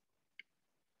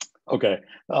 Okay,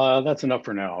 that's enough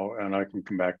for now, and I can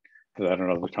come back to that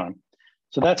another time.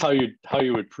 So that's how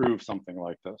you would prove something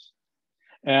like this.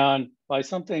 And by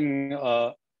something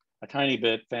a tiny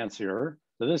bit fancier,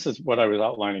 so this is what I was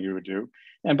outlining you would do.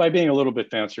 And by being a little bit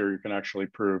fancier, you can actually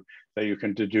prove that you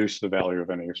can deduce the value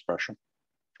of any expression.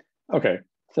 Okay,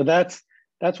 so that's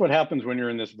what happens when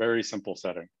you're in this very simple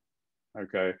setting.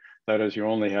 Okay, that is, you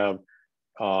only have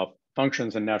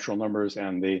functions in natural numbers,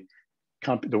 and the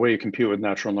way you compute with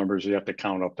natural numbers, you have to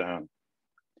count up to n.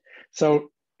 So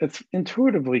it's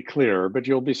intuitively clear, but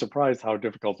you'll be surprised how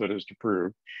difficult it is to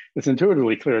prove. It's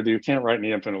intuitively clear that you can't write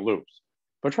any infinite loops,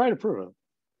 but try to prove it.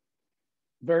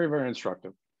 Very, very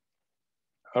instructive.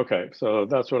 Okay, so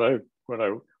that's what I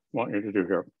want you to do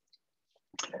here.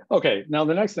 Okay, now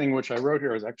the next thing, which I wrote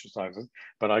here as exercises,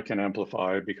 but I can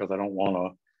amplify because I don't want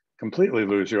to completely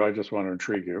lose you, I just want to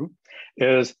intrigue you,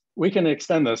 is we can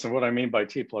extend this, and what I mean by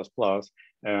T++,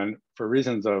 and for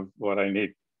reasons of what I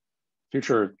need,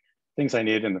 future things I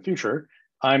need in the future,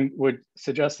 I would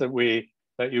suggest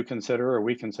that you consider, or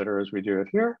we consider as we do it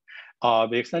here,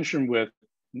 the extension with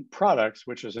products,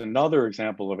 which is another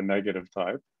example of a negative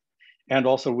type, and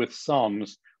also with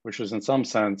sums, which is in some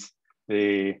sense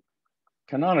the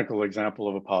canonical example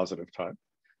of a positive type.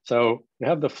 So you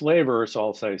have the flavor, so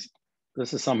I'll say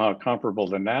this is somehow comparable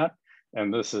to NAT,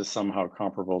 and this is somehow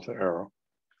comparable to arrow.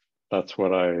 That's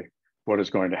what is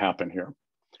going to happen here.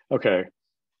 Okay,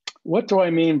 what do I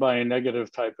mean by a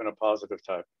negative type and a positive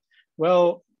type?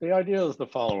 Well, the idea is the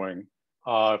following,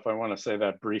 if I want to say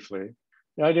that briefly.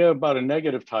 The idea about a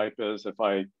negative type is, if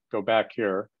I go back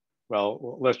here,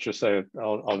 well, let's just say it,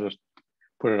 I'll just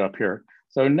put it up here.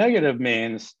 So negative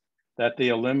means that the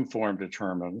elim form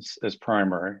determines is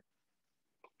primary.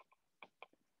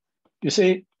 You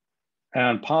see,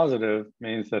 and positive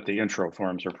means that the intro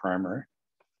forms are primary.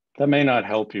 That may not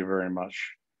help you very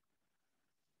much,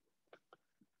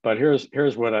 but here's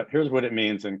what it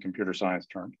means in computer science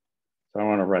terms. So I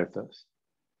want to write this.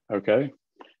 Okay,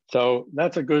 so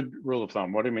that's a good rule of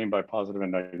thumb. What do you mean by positive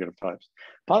and negative types?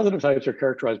 Positive types are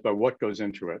characterized by what goes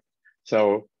into it.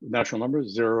 So natural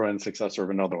numbers, 0 and successor of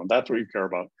another one. That's what you care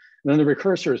about. And then the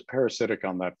recursor is parasitic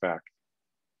on that fact.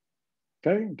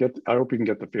 Okay, I hope you can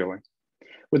get the feeling.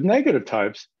 With negative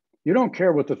types, you don't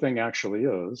care what the thing actually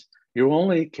is. You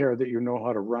only care that you know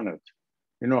how to run it.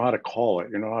 You know how to call it.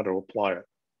 You know how to apply it.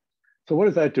 So what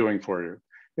is that doing for you?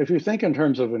 If you think in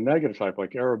terms of a negative type,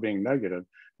 like arrow being negative,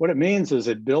 what it means is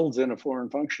it builds in a foreign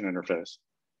function interface.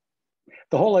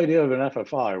 The whole idea of an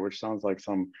FFI, which sounds like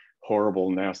some horrible,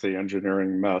 nasty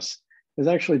engineering mess, is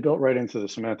actually built right into the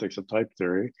semantics of type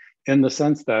theory in the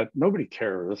sense that nobody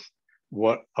cares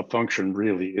what a function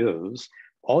really is.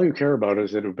 All you care about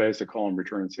is it obeys a call and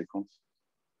return sequence.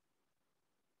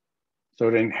 So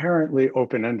it inherently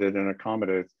open-ended and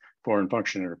accommodates foreign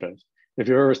function interface. If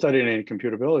you've ever studied any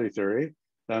computability theory,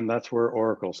 then that's where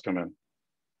oracles come in.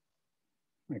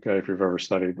 Okay, if you've ever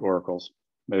studied oracles,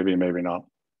 maybe, maybe not.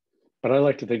 But I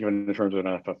like to think of it in terms of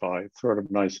an FFI. It's sort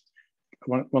of nice.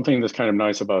 One thing that's kind of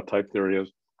nice about type theory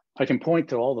is I can point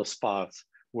to all the spots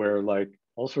where like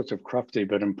all sorts of crufty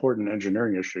but important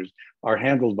engineering issues are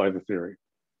handled by the theory.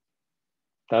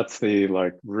 That's the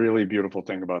like really beautiful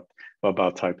thing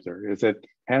about type theory, is it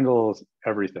handles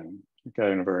everything,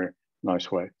 okay, in a very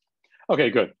nice way. Okay,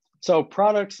 good. So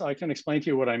products, I can explain to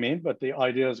you what I mean, but the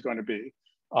idea is going to be,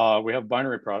 we have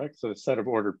binary products, so a set of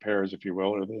ordered pairs, if you will,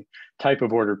 or the type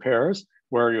of ordered pairs,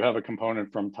 where you have a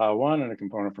component from tau 1 and a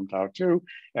component from tau 2.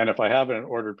 And if I have an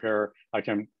ordered pair,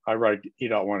 I write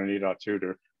E.1 and E.2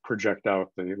 to project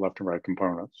out the left and right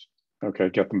components. Okay,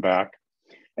 get them back.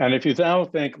 And if you now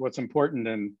think what's important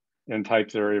in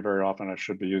type theory, very often I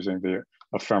should be using the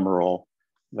ephemeral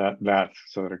that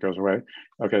so that it goes away.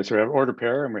 Okay, so we have order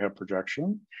pair and we have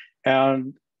projection.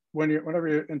 And whenever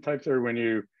you're in type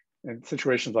theory, in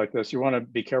situations like this, you want to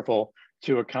be careful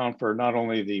to account for not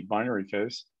only the binary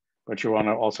case, but you want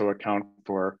to also account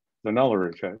for the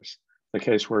nullary case, the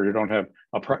case where you don't have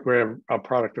a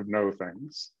product of no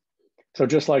things. So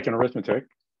just like in arithmetic,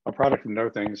 a product of no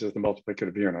things is the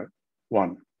multiplicative unit,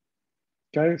 1.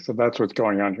 Okay, so that's what's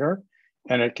going on here.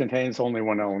 And it contains only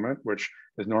one element, which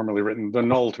is normally written the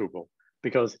null tuple,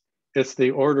 because it's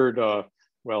the ordered,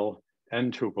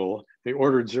 n tuple, the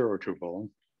ordered 0 tuple.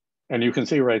 And you can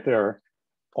see right there,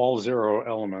 all 0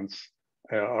 elements,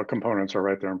 components are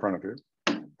right there in front of you.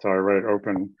 So I write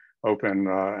open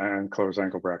and close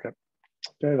angle bracket.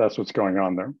 Okay, that's what's going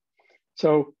on there.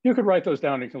 So you could write those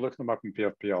down. You can look them up in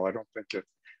PFPL. I don't think it's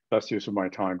best use of my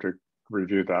time to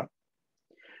review that.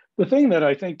 The thing that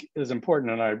I think is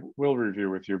important, and I will review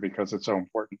with you because it's so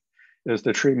important, is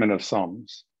the treatment of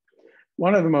sums.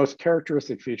 One of the most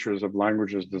characteristic features of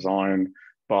languages designed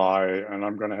by, and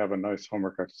I'm going to have a nice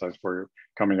homework exercise for you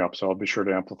coming up, so I'll be sure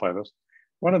to amplify this.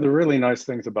 One of the really nice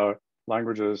things about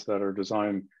languages that are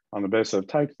designed on the basis of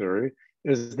type theory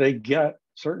is they get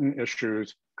certain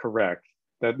issues correct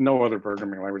that no other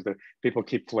programming language, that people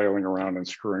keep flailing around and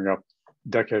screwing up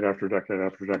decade after decade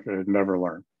after decade, never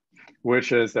learn,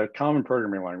 which is that common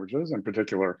programming languages, in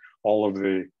particular, all of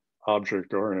the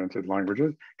object-oriented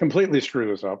languages, completely screw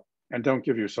this up and don't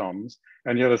give you sums.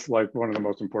 And yet it's like one of the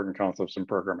most important concepts in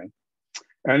programming.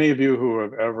 Any of you who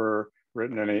have ever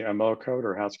written any ML code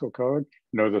or Haskell code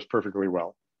know this perfectly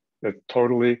well. It's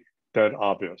totally dead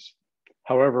obvious.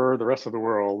 However, the rest of the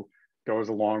world goes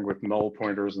along with null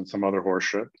pointers and some other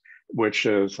horseshit, which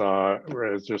is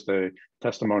just a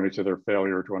testimony to their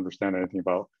failure to understand anything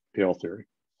about PL theory.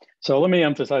 So let me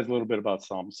emphasize a little bit about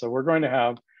sums. So we're going to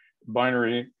have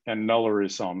binary and nullary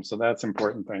sums. So that's an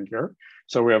important thing here.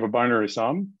 So we have a binary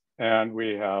sum and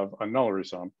we have a nullary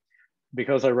sum.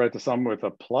 Because I write the sum with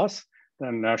a plus,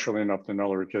 then naturally enough, the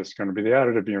nullary case is going to be the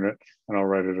additive unit, and I'll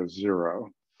write it as 0.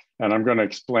 And I'm going to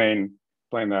explain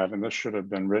that, and this should have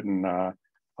been written,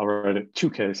 I'll write it 2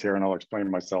 case here, and I'll explain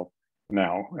myself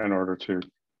now in order to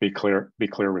be clear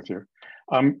with you.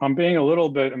 I'm being a little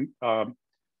bit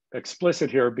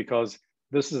explicit here because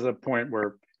this is a point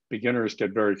where beginners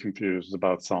get very confused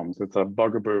about sums. It's a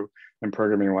bugaboo in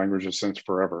programming languages since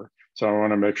forever. So I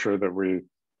want to make sure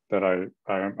that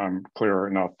I'm clear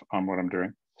enough on what I'm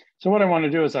doing. So what I want to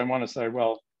do is I want to say,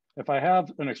 well, if I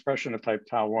have an expression of type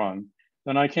tau 1,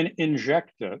 then I can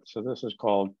inject it. So this is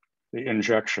called the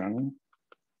injection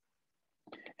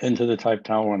into the type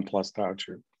tau 1 plus tau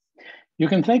 2. You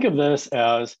can think of this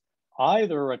as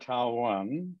either a tau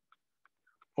 1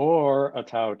 or a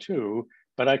tau 2,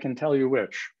 but I can tell you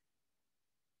which.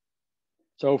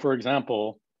 So for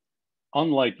example,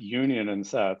 unlike union and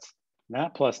sets, nat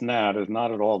plus nat is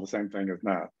not at all the same thing as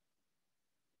nat.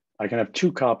 I can have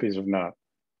 2 copies of nat.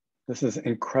 This is an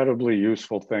incredibly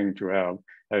useful thing to have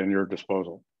at your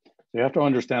disposal. So you have to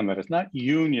understand that it's not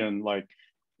union like,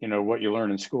 you know, what you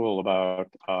learn in school about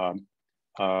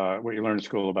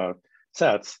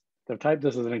sets. The type,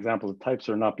 this is an example of types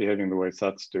are not behaving the way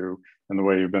sets do and the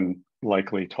way you've been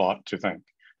likely taught to think.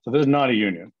 So this is not a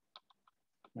union.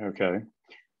 Okay.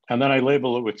 And then I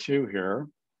label it with 2 here,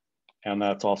 and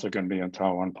that's also going to be in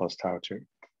tau 1 plus tau 2.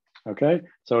 Okay.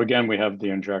 So again, we have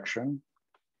the injection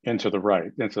into the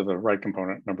right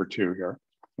component, number 2 here,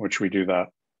 which we do that.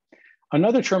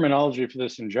 Another terminology for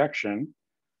this injection,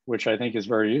 which I think is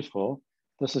very useful,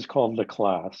 this is called the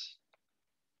class.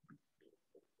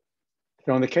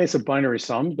 So in the case of binary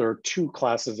sums, there are 2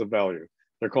 classes of value.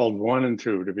 They're called 1 and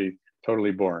 2 to be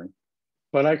totally boring.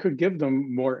 But I could give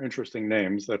them more interesting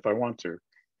names if I want to.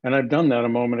 And I've done that a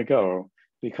moment ago,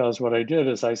 because what I did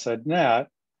is I said, nat,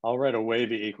 I'll write a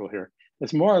wavy equal here.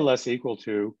 It's more or less equal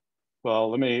to,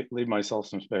 well, let me leave myself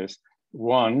some space,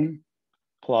 1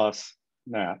 plus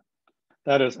nat.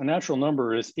 That is, a natural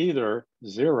number is either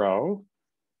 0,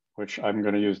 which I'm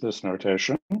going to use this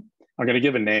notation. I'm going to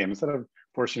give a name instead of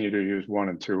forcing you to use 1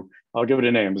 and 2. I'll give it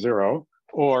a name, 0,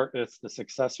 or it's the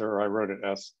successor. I wrote it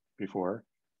S before,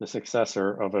 the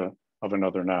successor of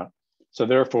another nat. So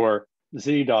therefore,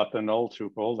 z dot the null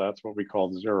tuple, that's what we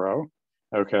call 0.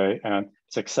 Okay, and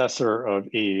successor of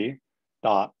e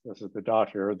dot, this is the dot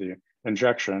here, the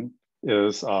injection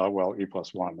is, well, e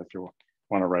plus 1 if you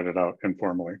want to write it out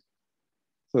informally.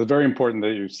 So it's very important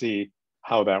that you see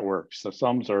how that works. The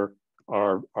sums are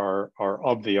of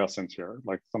the essence here,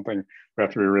 like something we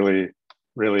have to be really,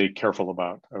 really careful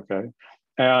about, okay?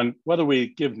 And whether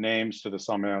we give names to the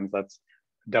sum ends, that's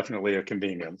definitely a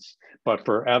convenience. But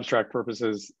for abstract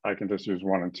purposes, I can just use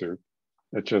 1 and 2.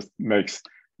 It just makes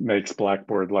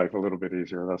Blackboard life a little bit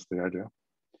easier. That's the idea.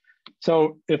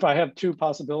 So if I have 2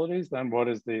 possibilities, then what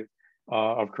is the,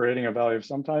 of creating a value of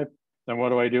some type, then what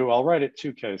do? I'll write it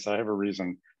 2 case. I have a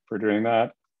reason for doing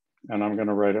that. And I'm going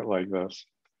to write it like this.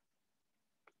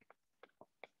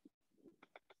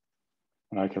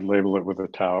 And I could label it with a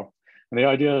tau. And the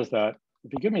idea is that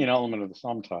if you give me an element of the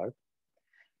sum type,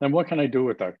 then what can I do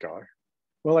with that guy?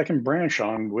 Well, I can branch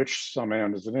on which sum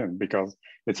and is it in, because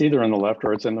it's either in the left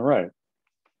or it's in the right.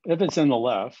 If it's in the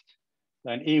left,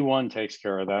 then E1 takes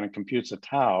care of that and computes a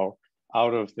tau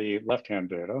out of the left-hand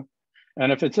data.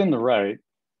 And if it's in the right,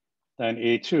 then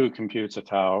E2 computes a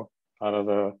tau out of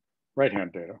the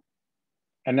right-hand data.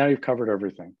 And now you've covered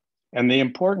everything. And the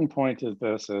important point is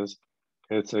this is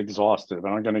it's exhaustive.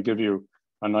 And I'm going to give you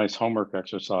a nice homework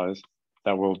exercise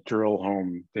that will drill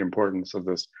home the importance of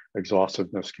this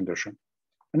exhaustiveness condition.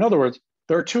 In other words,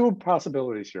 there are 2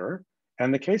 possibilities here,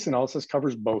 and the case analysis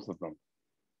covers both of them.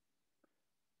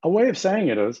 A way of saying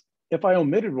it is, if I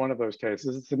omitted one of those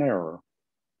cases, it's an error.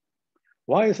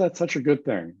 Why is that such a good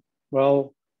thing?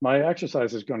 Well, my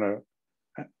exercise is going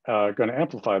to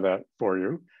amplify that for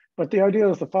you. But the idea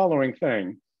is the following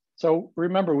thing. So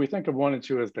remember, we think of 1 and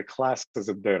 2 as the classes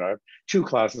of data. I have 2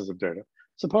 classes of data.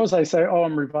 Suppose I say, oh,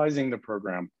 I'm revising the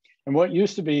program. And what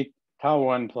used to be tau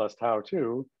 1 plus tau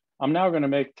 2, I'm now going to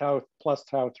make tau plus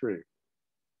tau 3.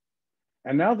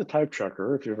 And now the type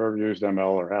checker, if you've ever used ML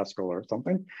or Haskell or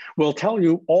something, will tell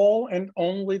you all and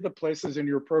only the places in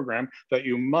your program that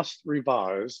you must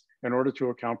revise in order to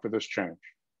account for this change.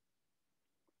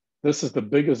 This is the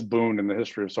biggest boon in the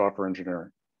history of software engineering.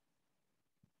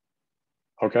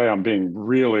 Okay, I'm being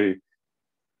really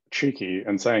cheeky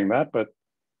in saying that, but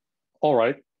all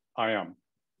right, I am.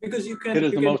 Because you can. It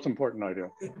is the most important idea.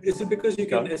 Is it because you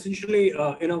can essentially,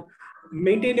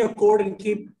 maintain your code and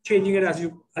keep changing it as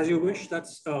you wish?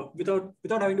 That's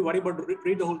without having to worry about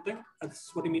read the whole thing.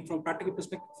 That's what you mean from a practical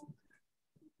perspective.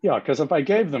 Yeah, because if I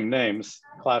gave them names,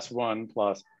 class 1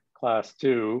 plus class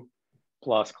 2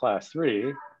 plus class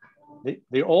 3,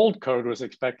 the old code was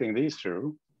expecting these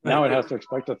 2. Now it has to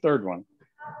expect a third one.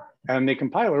 And the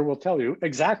compiler will tell you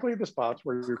exactly the spots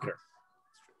where you care.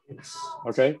 Yes.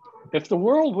 Okay. If the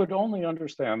world would only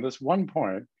understand this one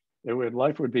point,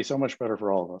 life would be so much better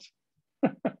for all of us.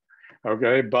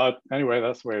 Okay. But anyway,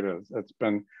 that's the way it is. It's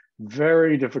been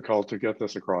very difficult to get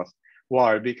this across.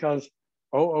 Why? Because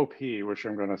OOP, which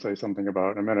I'm going to say something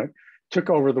about in a minute, took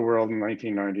over the world in the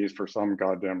 1990s for some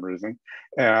goddamn reason.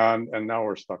 And now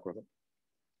we're stuck with it.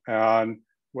 And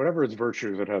whatever its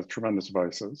virtues, it has tremendous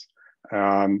vices.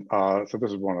 And so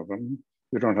this is one of them.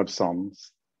 You don't have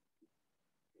sums.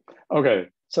 Okay,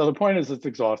 so the point is it's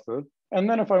exhaustive. And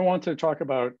then if I want to talk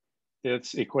about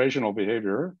its equational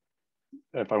behavior,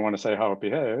 if I want to say how it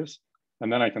behaves,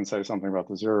 and then I can say something about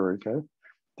the zero case.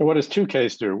 So what does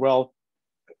 2case do? Well,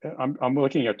 I'm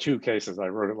looking at 2 cases. I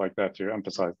wrote it like that to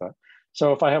emphasize that.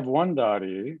 So if I have 1 dot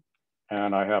E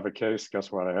and I have a case,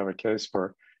 guess what? I have a case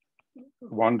for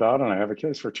 1 dot and I have a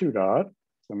case for 2 dot.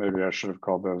 So maybe I should have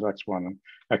called those X1 and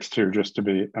X2 just to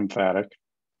be emphatic.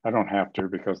 I don't have to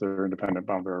because they're independent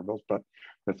bound variables, but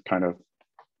it's kind of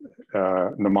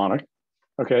mnemonic.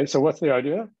 Okay, so what's the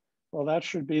idea? Well, that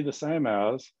should be the same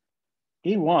as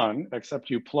E1, except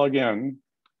you plug in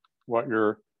what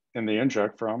you're in the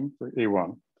inject from for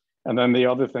E1. And then the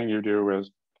other thing you do is,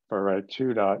 if I write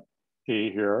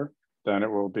 2.E here, then it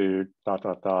will be ... and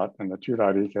the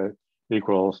 2.E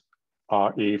equals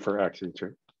E for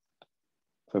XE2.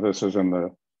 So this is in the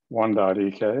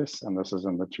 1.E case, and this is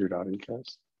in the 2.E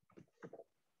case.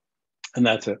 And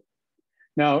that's it.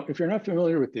 Now, if you're not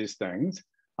familiar with these things,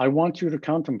 I want you to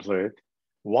contemplate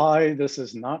why this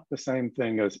is not the same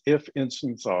thing as if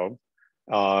instance of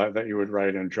that you would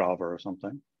write in Java or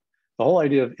something. The whole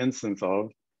idea of instance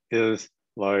of is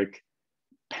like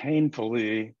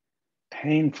painfully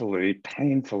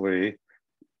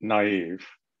naive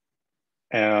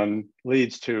and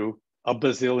leads to a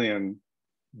bazillion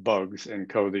bugs in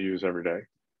code that you use every day.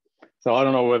 So I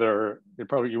don't know whether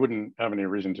you wouldn't have any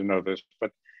reason to know this,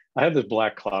 but I have this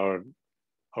black cloud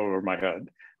over my head.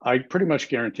 I pretty much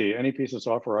guarantee any piece of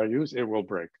software I use, it will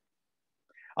break.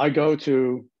 I go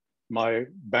to my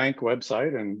bank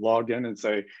website and log in and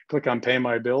say, click on pay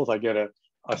my bills, I get a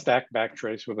stack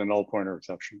backtrace with a null pointer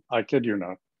exception. I kid you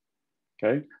not,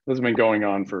 okay? This has been going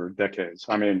on for decades.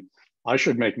 I mean, I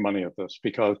should make money at this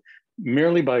because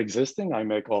merely by existing, I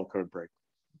make all code break.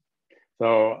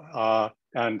 So,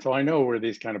 and so I know where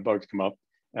these kind of bugs come up,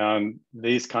 and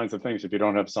these kinds of things, if you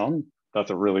don't have some, that's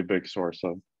a really big source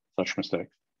of such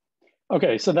mistakes.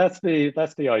 Okay, so that's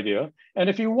the idea. And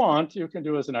if you want, you can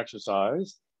do as an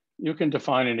exercise, you can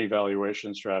define an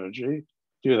evaluation strategy,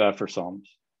 do that for sums,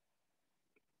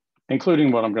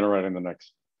 including what I'm going to write in the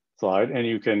next slide. And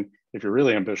you can, if you're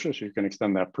really ambitious, you can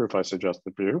extend that proof I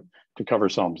suggested for you to cover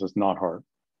sums. It's not hard.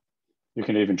 You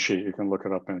can even cheat. You can look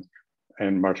it up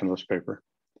in Martin's paper.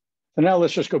 So now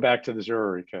let's just go back to the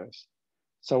zerory case.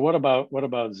 So what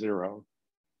about zero?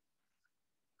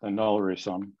 The nullary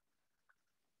sum.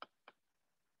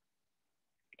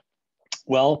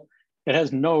 Well, it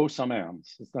has no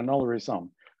summands. It's the nullary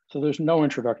sum. So there's no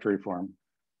introductory form.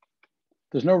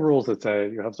 There's no rules that say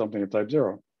you have something of type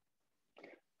 0.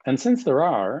 And since there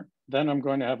are, then I'm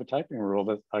going to have a typing rule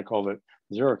that I call it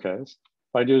zero case.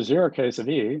 If I do zero case of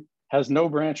E, has no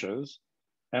branches,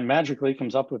 and magically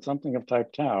comes up with something of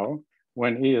type tau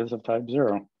when E is of type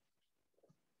 0.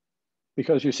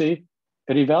 Because you see,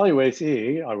 it evaluates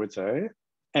E, I would say,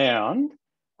 and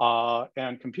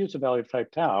computes a value of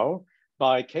type tau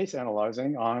by case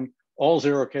analyzing on all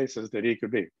zero cases that E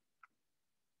could be.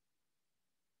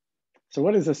 So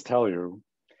what does this tell you?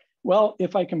 Well,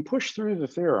 if I can push through the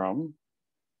theorem,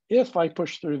 if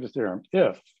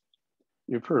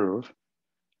you prove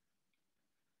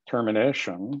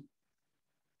termination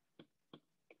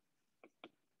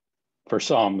for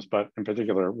sums, but in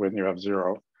particular when you have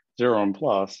zero and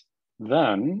plus,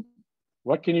 then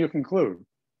what can you conclude?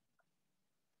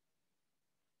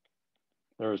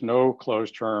 There is no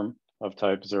closed term of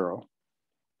type 0.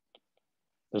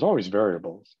 There's always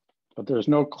variables, but there's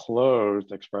no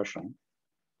closed expression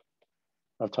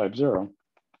of type 0.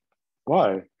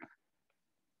 Why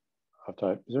of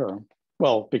type 0?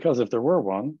 Well, because if there were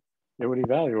one, it would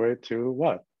evaluate to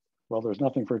what? Well, there's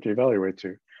nothing for it to evaluate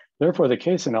to. Therefore, the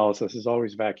case analysis is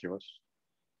always vacuous.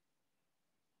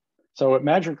 So it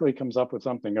magically comes up with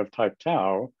something of type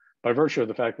tau by virtue of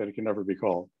the fact that it can never be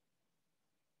called.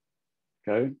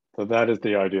 Okay, so that is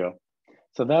the idea.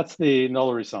 So that's the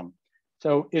nullary sum.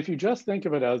 So if you just think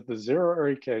of it as the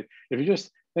zeroary case, if you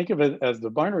just think of it as the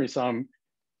binary sum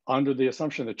under the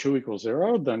assumption that 2 equals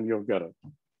 0, then you'll get it.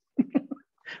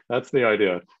 That's the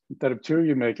idea. Instead of 2,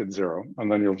 you make it 0,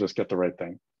 and then you'll just get the right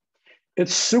thing.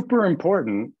 It's super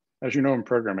important, as you know in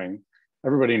programming,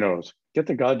 everybody knows, get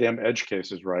the goddamn edge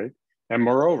cases right. And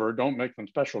moreover, don't make them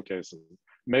special cases.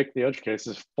 Make the edge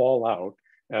cases fall out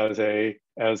as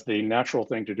the natural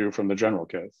thing to do from the general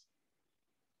case.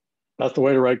 That's the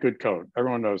way to write good code.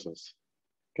 Everyone knows this.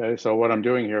 Okay, so what I'm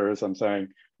doing here is I'm saying,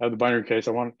 I have the binary case,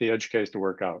 I want the edge case to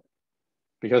work out.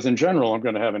 Because in general, I'm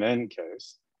going to have an N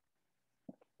case.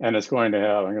 And I'm going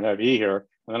to have E here,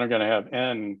 and then I'm going to have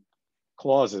N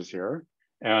clauses here.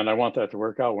 And I want that to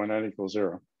work out when N equals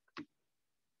 0.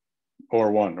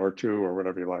 Or 1, or 2, or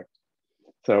whatever you like.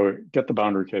 So get the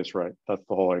boundary case right. That's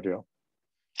the whole idea.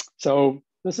 So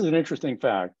this is an interesting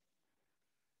fact.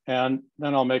 And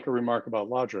then I'll make a remark about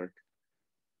logic.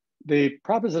 The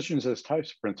propositions as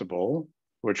types principle,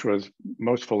 which was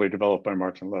most fully developed by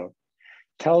Martin Loeb,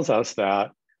 tells us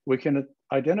that we can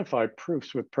identify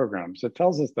proofs with programs. It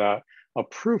tells us that a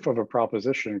proof of a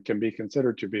proposition can be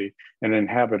considered to be an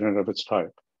inhabitant of its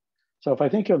type. So if I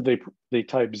think of the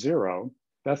type 0,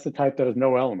 that's the type that has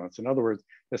no elements. In other words,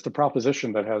 it's the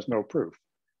proposition that has no proof.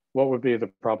 What would be the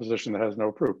proposition that has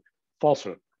no proof?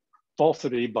 Falsehood.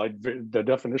 Falsity, by the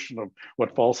definition of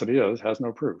what falsity is, has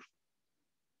no proof.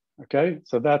 Okay,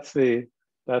 so that's the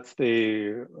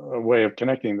way of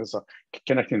connecting this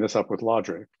up with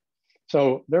logic.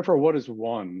 So therefore, what is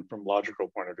one from logical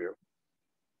point of view?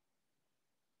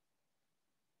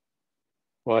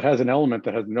 Well, it has an element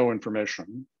that has no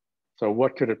information. So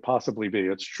what could it possibly be?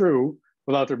 It's true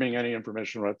without there being any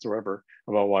information whatsoever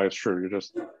about why it's true. You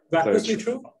just vacuously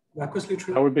true. Vacuously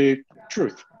true. That would be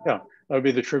truth. Yeah, that would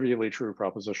be the trivially true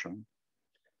proposition.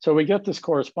 So we get this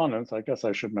correspondence. I guess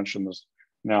I should mention this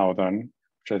now then,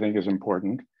 which I think is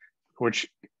important, which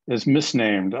is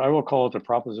misnamed. I will call it the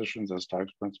propositions as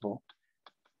types principle.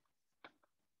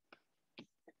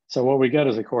 So what we get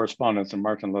is a correspondence, and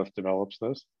Martin Liff develops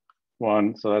this.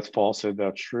 One, so that's falsehood,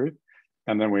 that's truth.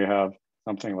 And then we have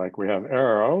something like we have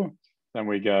arrow, then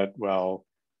we get, well,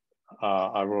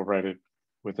 I will write it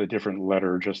with a different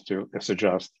letter just to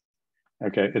suggest,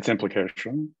 okay, it's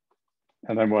implication.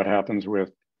 And then what happens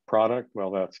with product?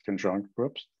 Well, that's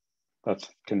that's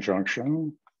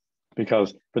conjunction.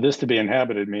 Because for this to be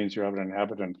inhabited means you have an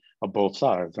inhabitant of both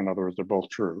sides. In other words, they're both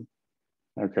true,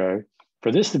 okay?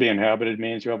 For this to be inhabited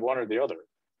means you have one or the other.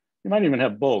 You might even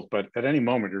have both, but at any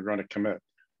moment you're going to commit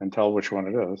and tell which one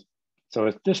it is. So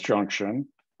it's disjunction,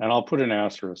 and I'll put an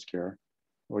asterisk here.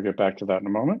 We'll get back to that in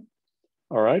a moment.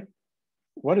 All right,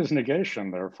 what is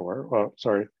negation therefore? Well,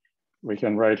 sorry, we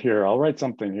can write here, I'll write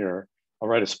something here. I'll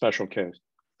write a special case.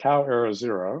 Tau arrow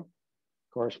 0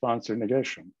 corresponds to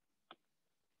negation.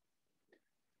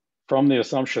 From the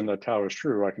assumption that tau is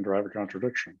true, I can derive a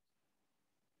contradiction,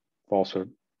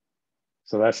 falsehood.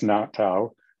 So that's not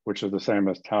tau, which is the same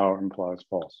as tau implies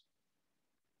false.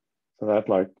 So that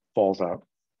like falls out.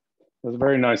 It's a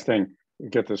very nice thing to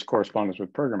get this correspondence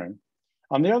with programming.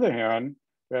 On the other hand,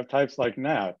 we have types like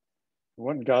nat.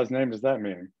 What in God's name does that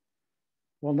mean?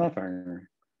 Well, nothing.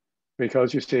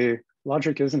 Because you see,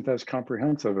 logic isn't as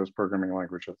comprehensive as programming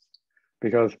languages.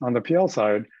 Because on the PL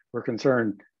side, we're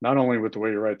concerned not only with the way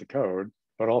you write the code,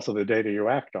 but also the data you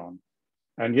act on.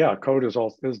 And yeah, code is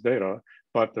data,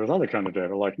 but there's other kind of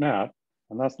data like nat,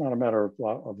 and that's not a matter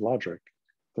of logic.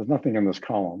 There's nothing in this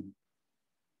column.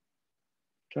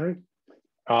 Okay.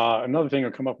 Another thing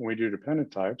will come up when we do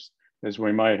dependent types is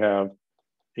we might have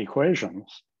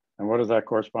equations. And what does that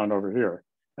correspond over here?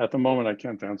 At the moment, I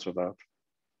can't answer that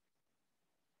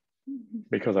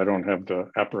because I don't have the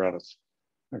apparatus.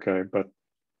 Okay, but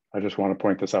I just want to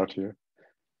point this out to you.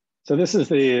 So this is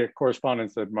the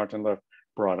correspondence that Martin Liff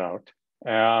brought out.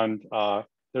 And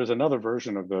there's another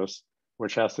version of this,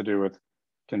 which has to do with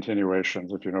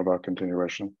continuations, if you know about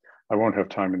continuation. I won't have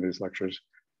time in these lectures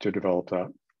to develop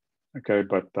that. Okay,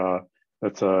 but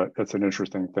it's an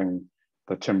interesting thing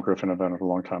that Tim Griffin invented a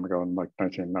long time ago in like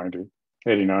 1990,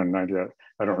 89, 90,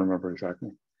 I don't remember exactly,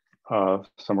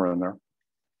 somewhere in there.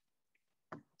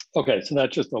 Okay, so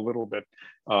that's just a little bit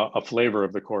a flavor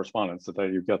of the correspondence so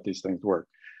that you get these things work.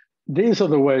 These are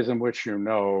the ways in which you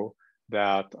know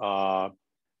that,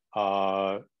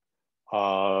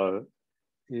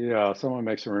 yeah, someone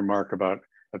makes a remark about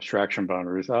abstraction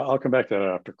boundaries. I'll come back to that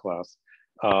after class.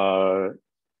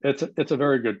 It's a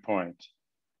very good point.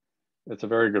 It's a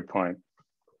very good point.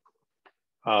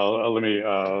 Let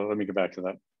me get back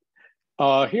to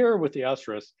that. Here with the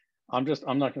asterisk, I'm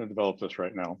not going to develop this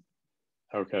right now.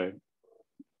 Okay,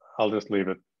 I'll just leave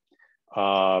it.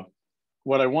 What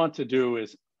I want to do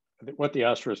is, what the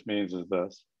asterisk means is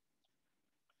this.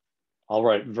 I'll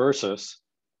write versus,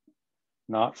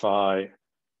 not phi,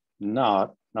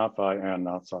 not phi and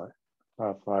not psi,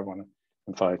 phi 1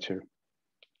 and phi 2.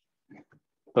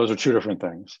 Those are two different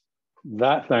things.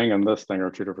 That thing and this thing are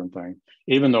two different things.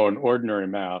 Even though in ordinary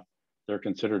math, they're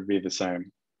considered to be the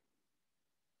same.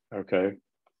 Okay.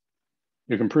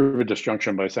 You can prove a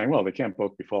disjunction by saying, well, they can't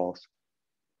both be false.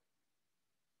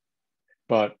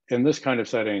 But in this kind of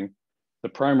setting, the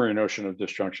primary notion of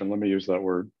disjunction, let me use that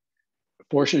word,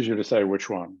 forces you to say which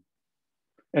one.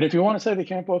 And if you want to say they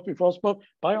can't both be false, but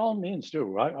by all means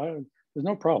do. There's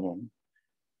no problem.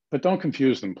 But don't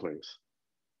confuse them, please.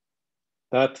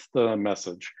 That's the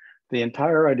message. The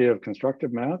entire idea of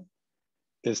constructive math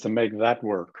is to make that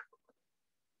work.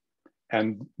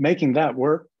 And making that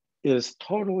work is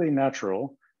totally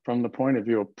natural from the point of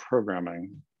view of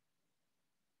programming.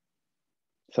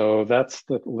 So that's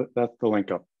the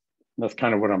link up. That's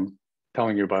kind of what I'm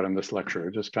telling you about in this lecture,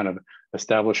 just kind of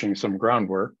establishing some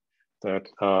groundwork that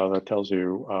that tells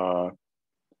you,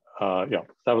 yeah,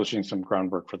 establishing some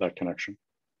groundwork for that connection.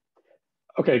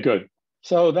 Okay, good.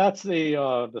 So that's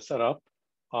the setup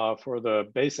for the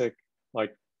basic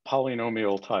like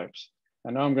polynomial types.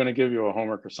 And now I'm going to give you a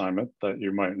homework assignment that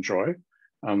you might enjoy,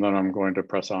 and then I'm going to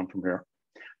press on from here.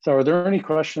 So are there any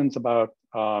questions about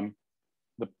the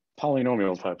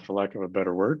polynomial types, for lack of a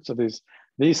better word? So these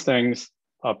These things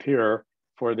up here,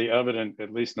 for the evident,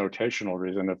 at least notational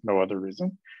reason, if no other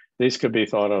reason, these could be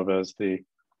thought of as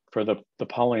for the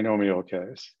polynomial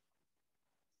case,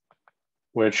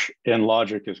 which in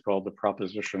logic is called the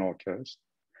propositional case.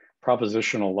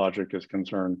 Propositional logic is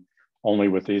concerned only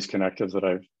with these connectives that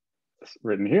I've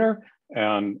written here.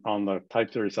 And on the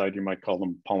type theory side, you might call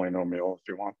them polynomial if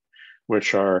you want,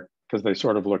 which are, because they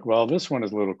sort of look, well, this one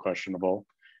is a little questionable,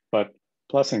 but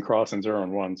plus and cross and 0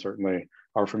 and 1 certainly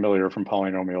are familiar from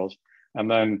polynomials. And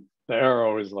then the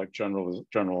arrow is like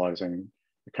generalizing,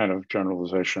 the kind of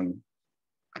generalization.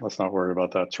 Let's not worry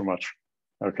about that too much.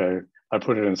 Okay, I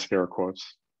put it in scare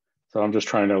quotes. So I'm just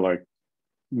trying to like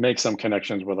make some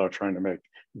connections without trying to make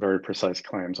very precise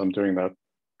claims. I'm doing that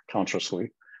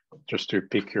consciously just to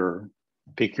pique your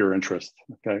interest.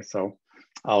 Okay, so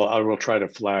I will try to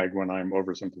flag when I'm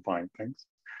oversimplifying things.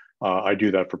 I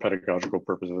do that for pedagogical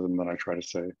purposes, and then I try to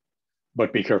say,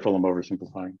 but be careful, I'm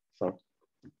oversimplifying. So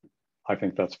I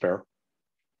think that's fair.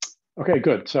 Okay,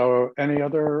 good. So any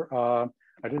other, I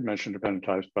did mention dependent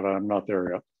types, but I'm not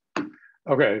there yet.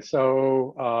 Okay,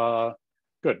 so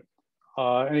good.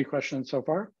 Any questions so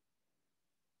far?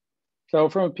 So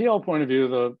from a PL point of view,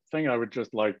 the thing I would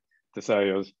just like to say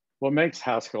is what makes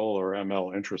Haskell or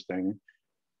ML interesting,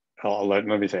 let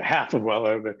me say half of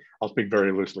what, I'll speak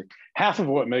very loosely. Half of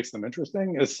what makes them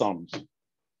interesting is sums.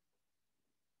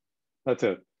 That's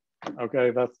it.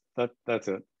 Okay, that's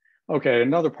it. Okay,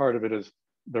 another part of it is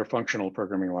they're functional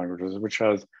programming languages, which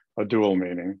has a dual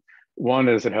meaning. One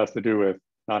is it has to do with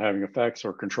not having effects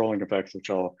or controlling effects, which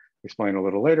I'll explain a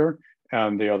little later.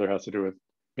 And the other has to do with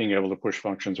being able to push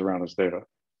functions around as data.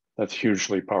 That's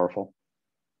hugely powerful.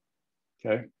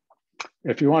 Okay.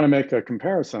 If you want to make a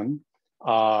comparison,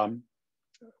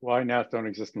 why nats don't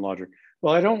exist in logic?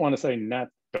 Well, I don't want to say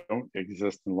nats don't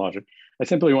exist in logic. I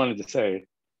simply wanted to say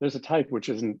there's a type which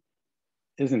isn't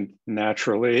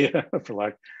naturally, for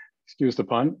like, excuse the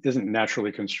pun, isn't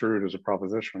naturally construed as a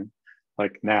proposition,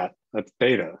 like nat, that's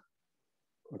data.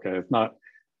 Okay, it's not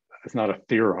a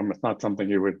theorem. It's not something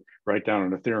you would write down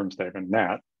in a theorem statement,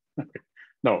 nat.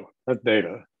 No, that's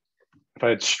data. If I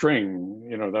had string,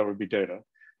 that would be data.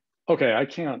 Okay, I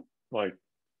can't like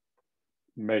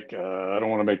make, I don't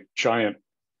want to make giant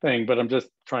thing, but I'm just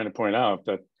trying to point out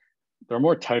that there are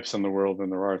more types in the world than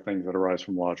there are things that arise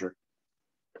from logic.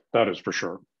 That is for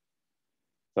sure.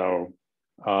 So,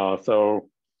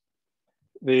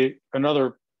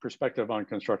 another perspective on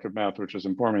constructive math, which is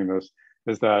informing this,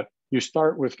 is that you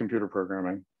start with computer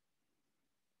programming.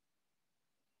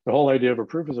 The whole idea of a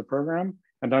proof is a program,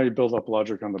 and now you build up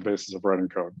logic on the basis of writing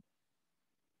code.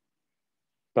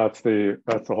 That's the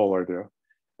whole idea.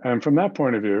 And from that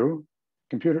point of view,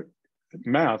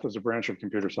 math is a branch of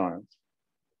computer science,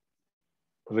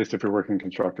 at least if you're working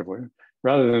constructively.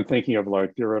 Rather than thinking of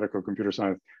like theoretical computer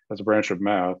science as a branch of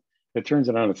math, it turns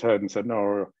it on its head and said,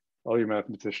 no, all you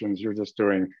mathematicians, you're just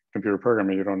doing computer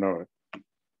programming, you don't know it.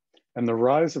 And the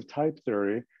rise of type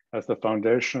theory as the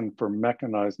foundation for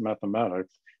mechanized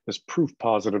mathematics is proof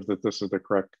positive that this is the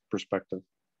correct perspective.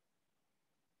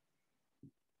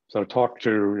 So talk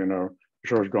to,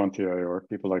 Georges Gontier or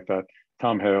people like that,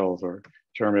 Tom Hales or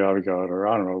Jeremy Avigad, or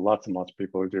I don't know, lots and lots of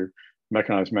people who do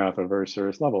mechanized math at a very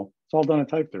serious level. It's all done in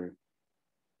type theory,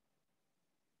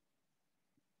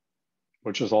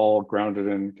 which is all grounded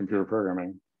in computer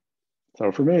programming.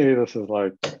 So for me, this is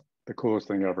like the coolest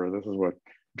thing ever. This is what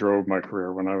drove my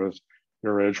career. When I was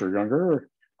your age or younger,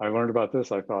 I learned about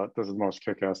this. I thought this is the most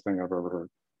kick-ass thing I've ever heard.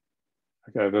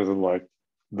 Okay, this is like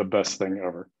the best thing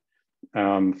ever.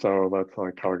 And so that's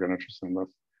like how I got interested in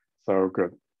this. So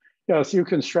good. Yes, you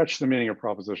can stretch the meaning of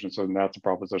proposition, so that's a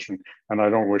proposition, and I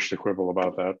don't wish to quibble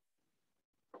about that.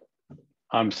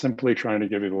 I'm simply trying to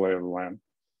give you the lay of the land.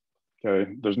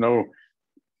 Okay, there's no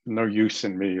use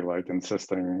in me like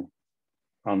insisting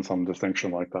on some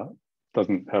distinction like that.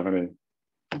 Doesn't have any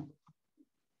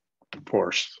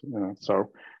force,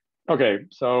 So, okay,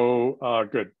 so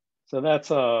good. So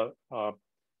that's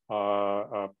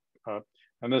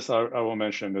and this I will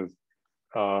mention is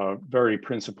very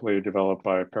principally developed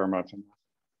by Paramount,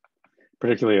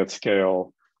 particularly at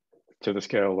scale, to the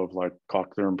scale of like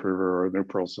Coq theorem prover or New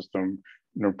Pearl system,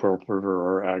 New Pearl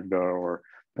prover or AGDA or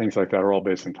things like that are all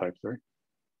based in type theory,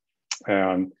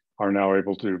 and are now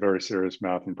able to do very serious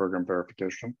math and program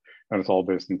verification, and it's all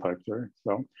based in type theory.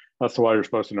 So that's why you're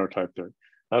supposed to know type theory.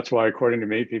 That's why, according to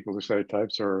me, people who say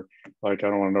types are like, I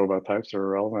don't want to know about types are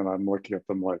irrelevant, I'm looking at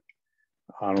them like,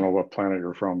 I don't know what planet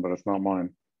you're from, but it's not mine.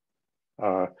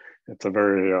 It's a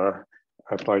very,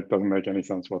 that like doesn't make any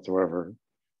sense whatsoever.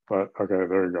 But okay,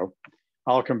 there you go.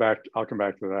 I'll come back to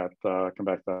that. Come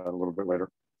back to that a little bit later.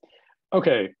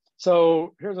 Okay,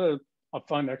 so here's a a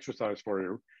fun exercise for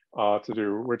you to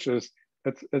do, which is,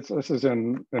 this is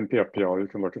in PFPL, you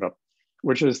can look it up,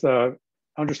 which is the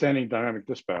understanding dynamic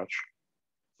dispatch.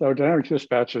 So dynamic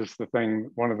dispatch is the thing,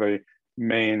 one of the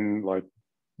main, like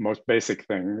most basic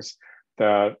things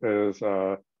that is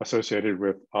associated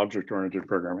with object-oriented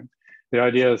programming. The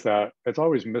idea is that it's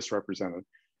always misrepresented.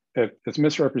 It's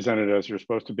misrepresented as you're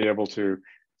supposed to be able to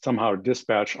somehow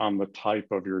dispatch on the type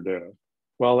of your data.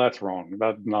 Well, that's wrong.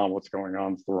 That's not what's going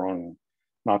on. It's the wrong,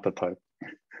 not the type.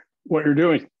 What you're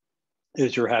doing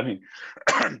is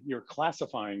you're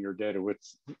classifying your data with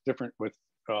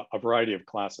a variety of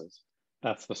classes.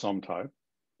 That's the sum type.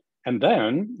 And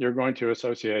then you're going to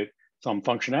associate some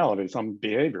functionality, some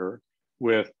behavior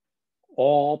with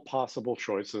all possible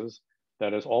choices,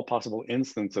 that is all possible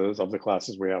instances of the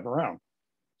classes we have around.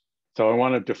 So I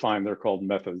want to define, they're called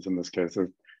methods in this case,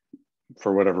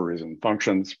 for whatever reason,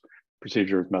 functions,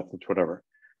 procedures, methods, whatever.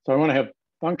 So I want to have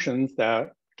functions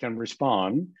that can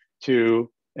respond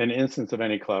to an instance of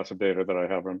any class of data that I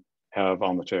have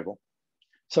on the table.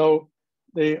 So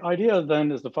the idea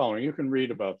then is the following. You can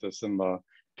read about this in the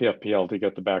PFPL to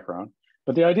get the background.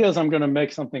 But the idea is I'm going to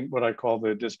make something what I call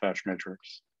the dispatch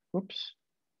matrix. Whoops,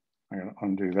 I'm going to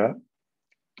undo that.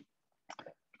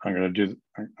 I'm going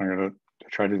to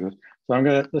try to do this.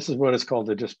 So this is what is called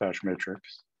the dispatch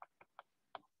matrix.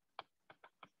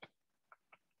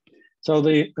 So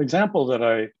the example that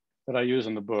I use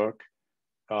in the book,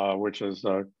 which is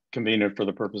convenient for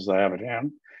the purposes I have at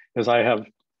hand, is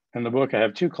in the book, I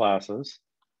have two classes,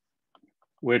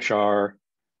 which are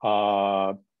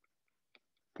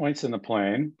points in the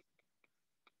plane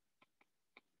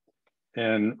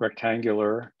in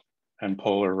rectangular and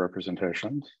polar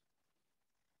representations.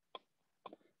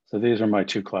 So these are my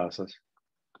two classes.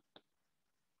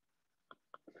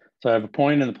 So I have a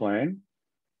point in the plane,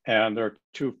 and there are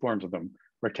two forms of them,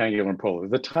 rectangular and polar.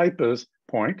 The type is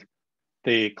point.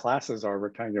 The classes are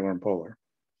rectangular and polar.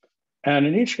 And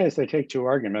in each case, they take two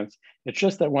arguments. It's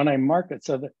just that when I mark it,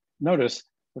 so that, notice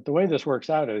that the way this works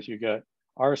out is you get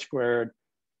r squared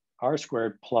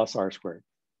plus r squared.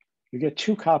 You get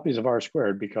two copies of r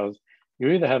squared because you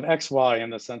either have xy in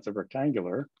the sense of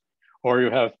rectangular, or you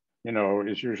have,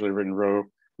 it's usually written rho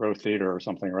theta or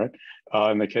something, right?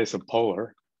 In the case of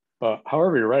polar. But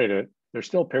however you write it, they're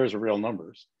still pairs of real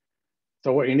numbers.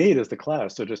 So what you need is the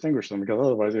class to distinguish them, because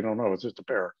otherwise you don't know, it's just a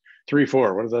pair. 3,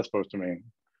 4, what is that supposed to mean?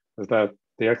 Is that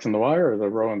the x and the y or the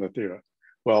rho and the theta?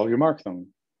 Well, you mark them.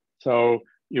 So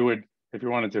you would, if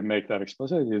you wanted to make that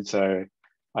explicit, you'd say,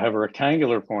 I have a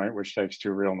rectangular point, which takes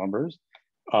two real numbers,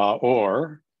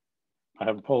 or I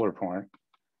have a polar point,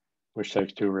 which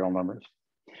takes two real numbers.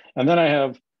 And then I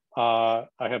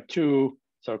have two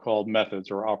so-called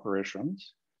methods or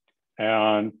operations,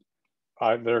 and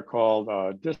they're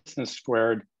called distance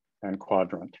squared and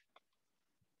quadrant.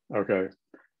 Okay,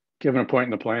 given a point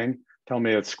in the plane, tell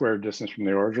me its squared distance from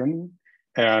the origin,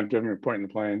 and given a point in the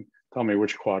plane, tell me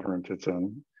which quadrant it's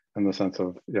in the sense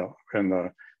of, in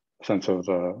the sense of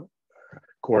the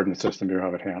coordinate system you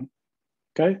have at hand.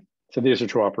 Okay, so these are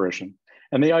two operations.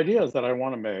 And the idea is that I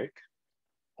want to make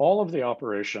all of the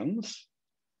operations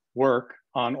work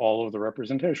on all of the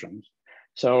representations.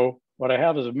 So what I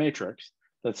have is a matrix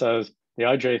that says the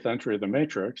ijth entry of the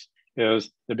matrix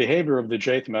is the behavior of the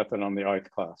jth method on the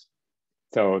ith class.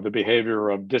 So the behavior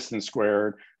of distance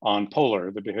squared on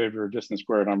polar, the behavior of distance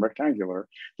squared on rectangular,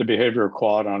 the behavior of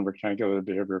quad on rectangular, the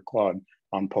behavior of quad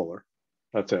on polar.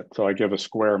 That's it. So I give a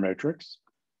square matrix.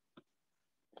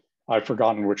 I've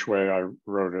forgotten which way I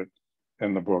wrote it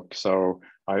in the book. So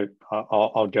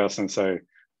I'll guess and say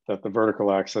that the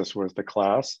vertical axis was the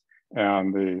class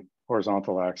and the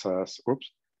horizontal axis,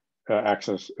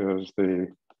 axis is the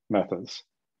methods.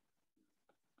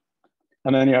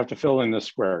 And then you have to fill in the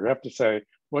square. You have to say,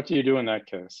 what do you do in that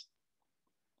case?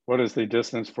 What is the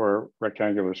distance for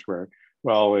rectangular squared?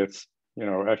 Well, it's,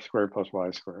 x squared plus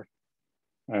y squared.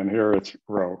 And here it's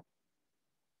rho,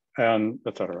 and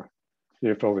et cetera. So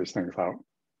you fill these things out.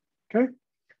 Okay,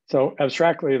 so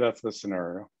abstractly, that's the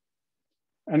scenario.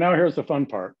 And now here's the fun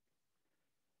part.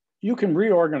 You can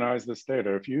reorganize this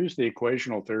data if you use the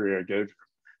equational theory I gave you.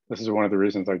 This is one of the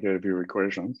reasons I gave you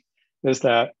equations, is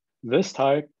that this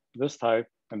type,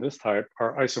 and this type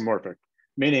are isomorphic,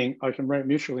 meaning I can write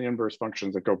mutually inverse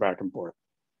functions that go back and forth.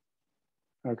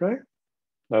 Okay,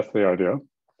 that's the idea.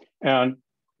 And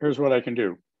here's what I can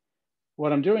do.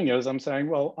 What I'm doing is I'm saying,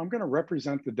 well, I'm going to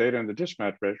represent the data in the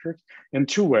dispatch matrix in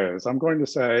two ways. I'm going to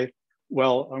say,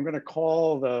 well, I'm going to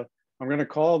call the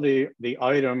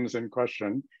items in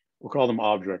question, we'll call them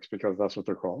objects because that's what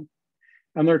they're called.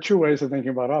 And there are two ways of thinking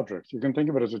about objects. You can think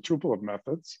of it as a tuple of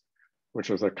methods, which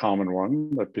is a common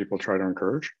one that people try to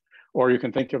encourage, or you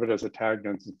can think of it as a tagged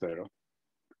instance data.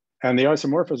 And the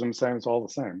isomorphism saying it's all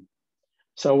the same.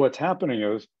 So what's happening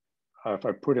is, if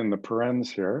I put in the parens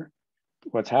here,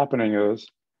 what's happening is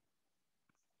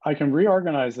I can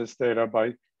reorganize this data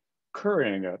by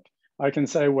currying it. I can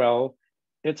say, well,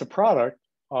 it's a product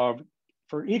of,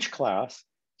 for each class,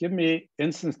 give me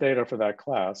instance data for that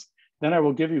class. Then I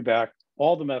will give you back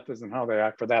all the methods and how they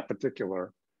act for that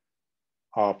particular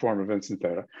form of instance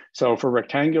data. So for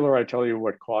rectangular, I tell you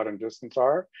what quad and distance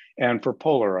are. And for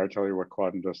polar, I tell you what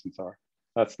quad and distance are.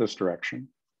 That's this direction.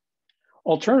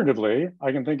 Alternatively,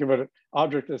 I can think of an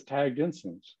object as tagged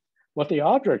instance. What the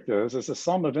object is a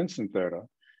sum of instance data.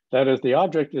 That is, the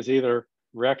object is either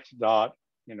rect dot,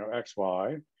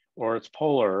 xy, or it's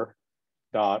polar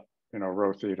dot,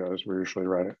 rho theta, as we usually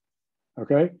write it.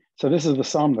 Okay, so this is the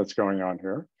sum that's going on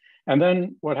here. And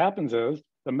then what happens is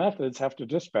the methods have to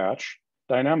dispatch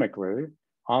dynamically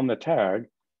on the tag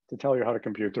to tell you how to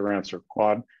compute their answer.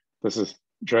 Quad, this is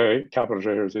J, capital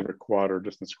J is either quad or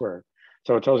distance squared.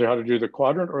 So it tells you how to do the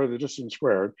quadrant or the distance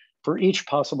squared for each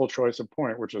possible choice of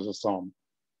point, which is a sum.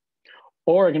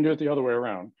 Or I can do it the other way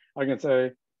around. I can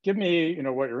say, give me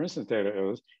what your instance data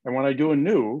is. And when I do a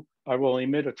new, I will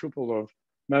emit a tuple of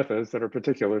methods that are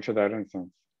particular to that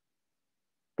instance.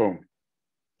 Boom,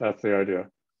 that's the idea.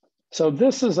 So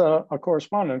this is a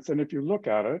correspondence. And if you look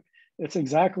at it, it's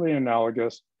exactly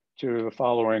analogous to the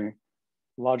following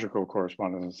logical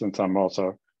correspondences, since I'm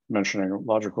also mentioning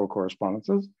logical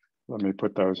correspondences. Let me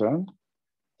put those in.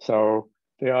 So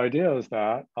the idea is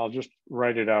that I'll just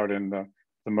write it out in the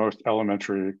most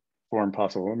elementary form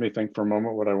possible. Let me think for a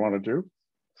moment what I want to do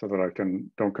so that I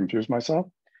don't confuse myself.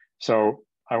 So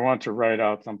I want to write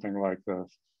out something like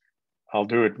this. I'll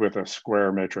do it with a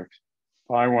square matrix.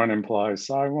 Phi1 implies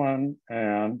psi1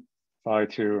 and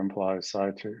phi2 implies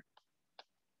psi2.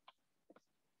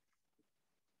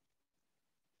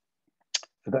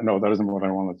 No, that isn't what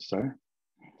I wanted to say.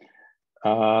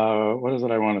 What is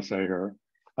it I want to say here?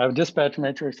 I have a dispatch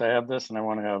matrix, I have this, and I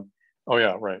want to have, oh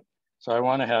yeah, right. So I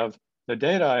want to have, the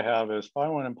data I have is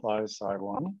phi1 implies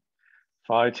psi1,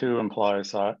 phi2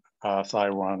 implies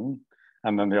psi1,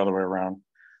 and then the other way around.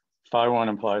 Phi1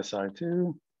 implies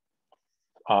psi2,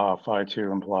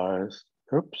 phi2 implies,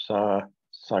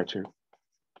 psi2.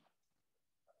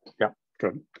 Yeah,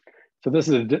 good. So this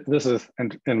is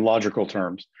in logical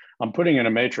terms. I'm putting in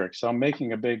a matrix, so I'm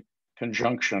making a big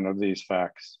conjunction of these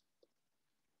facts.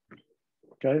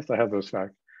 Okay, so I have those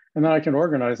facts. And then I can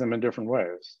organize them in different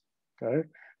ways. Okay,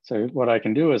 so what I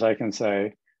can do is I can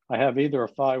say, I have either a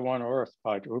phi1 or a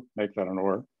phi2, make that an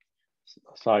or,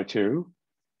 psi2.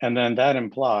 And then that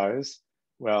implies,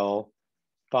 well,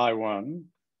 phi1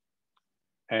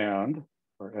 and,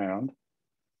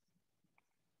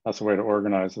 that's the way to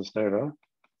organize this data.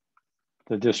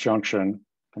 The disjunction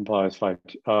implies psi,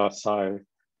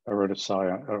 I wrote a psi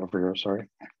over here, sorry.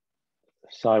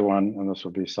 Psi1, and this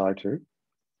would be psi2.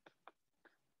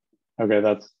 Okay,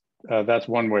 that's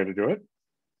one way to do it.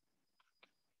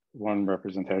 One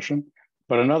representation.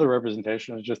 But another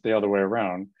representation is just the other way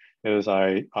around, is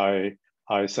I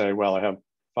say, well, I have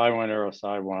phi1 arrow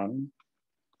psi1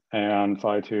 and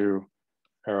phi2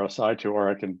 arrow psi2, or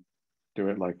I can do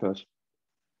it like this.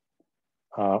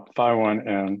 Phi1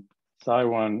 and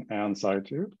psi1 and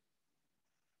psi2.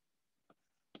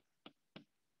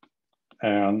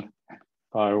 And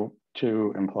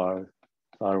phi2 implies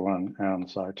psi1 and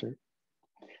psi2.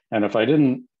 And if I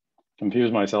didn't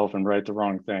confuse myself and write the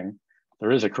wrong thing,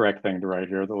 there is a correct thing to write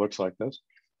here that looks like this.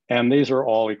 And these are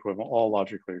all equivalent, all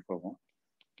logically equivalent.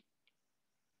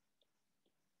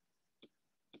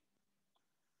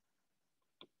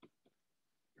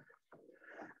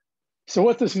 So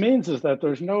what this means is that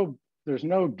there's no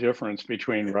difference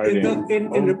between writing.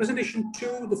 In representation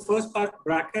 2, the first part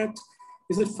bracket,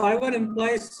 is it phi1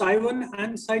 implies psi1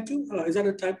 and psi2? Is that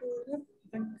a typo?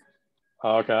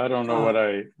 Okay, I don't know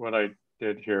what I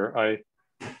did here.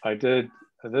 I did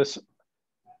this.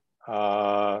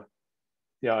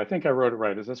 Yeah, I think I wrote it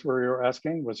right. Is this where you're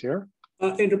asking? Was here?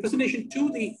 In representation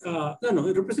 2,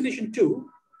 in representation 2,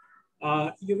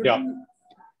 you've written.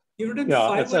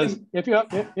 Yeah, it says if you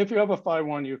have a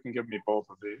phi1, you can give me both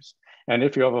of these, and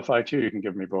if you have a phi2, you can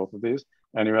give me both of these,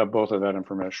 and you have both of that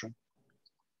information.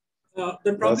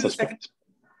 Then probably the second.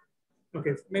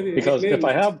 Okay, maybe because if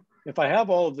I have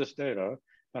all of this data,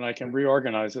 then I can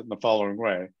reorganize it in the following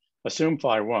way: assume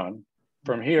phi1,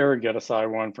 from here get a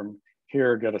psi1, from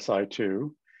here get a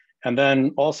psi2, and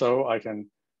then also I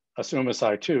can assume a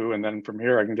psi2, and then from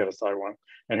here I can get a psi1,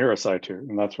 and here a psi2,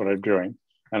 and that's what I'm doing.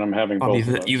 And I'm having both of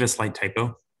those. You have a slight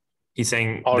typo. He's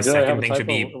saying the second thing should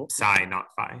be psi, not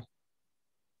phi.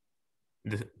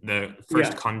 The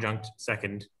first conjunct,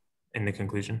 second in the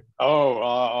conclusion.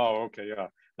 Oh, okay, yeah.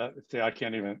 See, I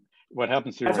can't even. What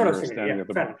happens to you when you're standing at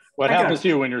the board? What happens to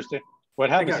you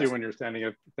when you're standing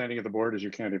at the board is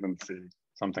you can't even see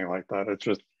something like that. It's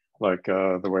just like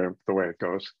the way it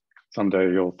goes.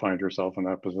 Someday you'll find yourself in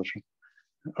that position.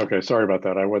 Okay, sorry about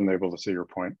that. I wasn't able to see your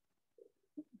point.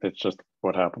 It's just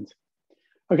what happens.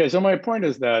 Okay, so my point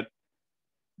is that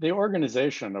the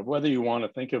organization of whether you want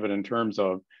to think of it in terms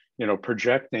of,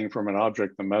 projecting from an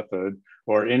object the method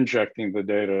or injecting the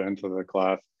data into the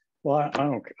class, well, I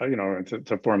don't,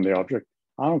 to form the object,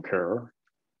 I don't care.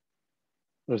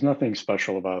 There's nothing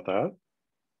special about that.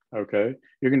 Okay,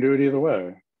 you can do it either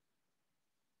way.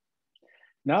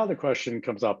 Now the question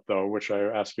comes up though, which I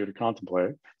ask you to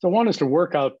contemplate. So one is to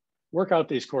work out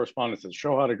these correspondences,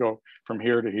 show how to go from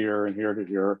here to here and here to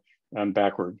here and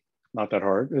backward. Not that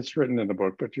hard. It's written in the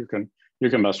book, but you can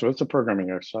mess with it. It's a programming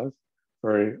exercise.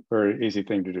 Very, very easy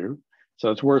thing to do. So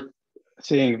it's worth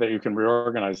seeing that you can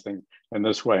reorganize things in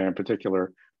this way. In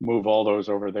particular, move all those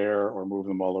over there or move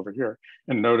them all over here.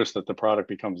 And notice that the product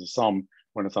becomes a sum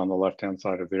when it's on the left-hand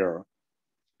side of the arrow.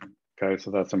 Okay, so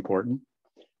that's important.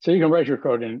 So you can write your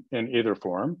code in either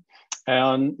form.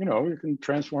 And you can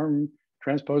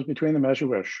transpose between them as you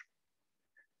wish.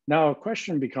 Now, a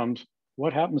question becomes,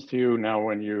 what happens to you now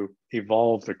when you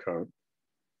evolve the code?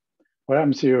 What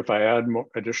happens to you if I add more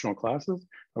additional classes?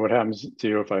 Or what happens to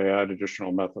you if I add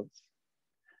additional methods?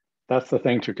 That's the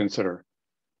thing to consider.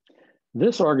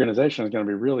 This organization is going to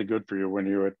be really good for you when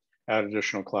you add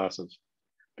additional classes,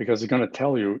 because it's going to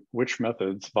tell you which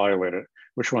methods violate it,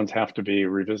 which ones have to be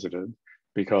revisited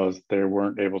because they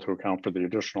weren't able to account for the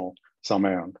additional sum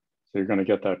and. So you're going to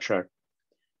get that checked.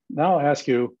 Now I'll ask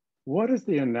you, what is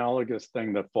the analogous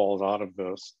thing that falls out of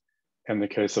this in the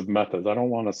case of methods? I don't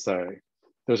want to say.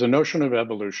 There's a notion of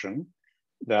evolution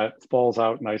that falls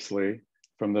out nicely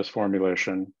from this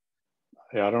formulation.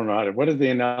 Yeah, I don't know what is the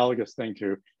analogous thing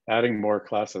to adding more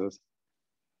classes?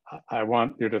 I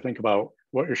want you to think about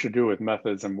what you should do with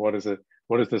methods and what is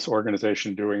this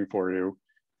organization doing for you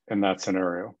in that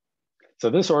scenario.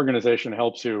 So this organization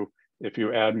helps you if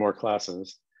you add more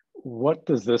classes. What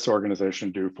does this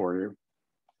organization do for you?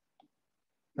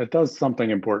 It does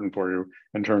something important for you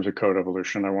in terms of code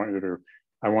evolution. I want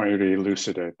you to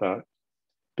elucidate that,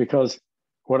 because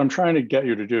what I'm trying to get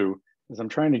you to do is I'm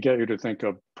trying to get you to think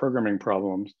of programming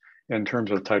problems in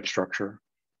terms of type structure,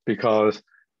 because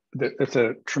it's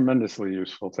a tremendously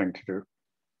useful thing to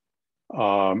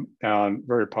do and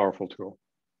very powerful tool.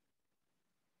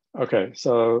 Okay,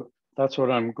 so that's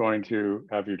what I'm going to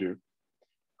have you do.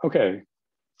 Okay,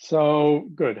 so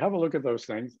good, have a look at those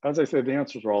things. As I said, the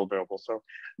answers are all available. So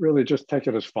really just take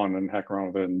it as fun and hack around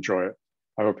with it and enjoy it.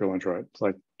 I hope you'll enjoy it. It's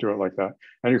like, do it like that.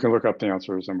 And you can look up the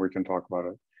answers and we can talk about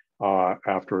it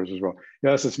afterwards as well.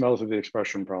 Yes, it smells of the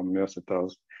expression problem. Yes, it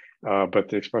does. But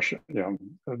the expression,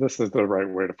 this is the right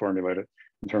way to formulate it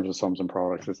in terms of sums and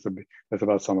products. It's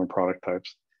about sum and product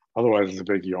types. Otherwise, it's a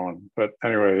big yawn. But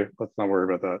anyway, let's not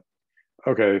worry about that.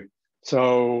 Okay,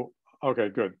 so, okay,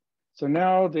 good. So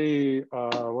now what did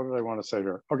I want to say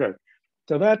here? Okay,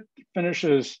 so that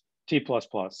finishes T++.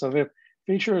 So the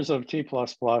features of T++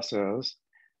 is,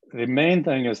 the main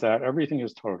thing is that everything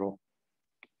is total.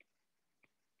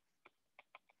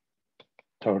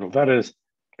 That is,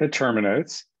 it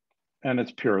terminates and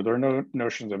it's pure. There are no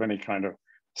notions of any kind of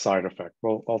side effect.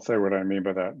 Well, I'll say what I mean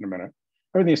by that in a minute.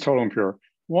 Everything is total and pure.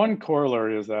 One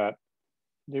corollary is that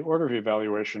the order of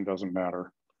evaluation doesn't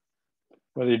matter.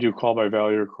 Whether you do call by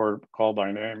value or call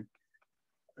by name,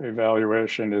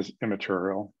 evaluation is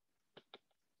immaterial.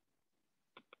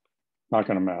 Not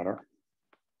going to matter.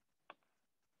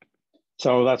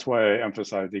 So that's why I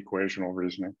emphasize equational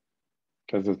reasoning,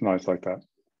 because it's nice like that.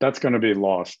 That's going to be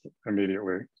lost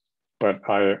immediately, but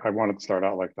I wanted to start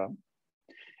out like that.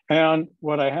 And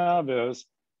what I have is,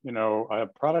 I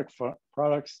have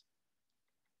products,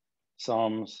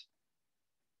 sums,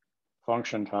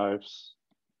 function types,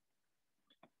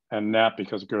 and nat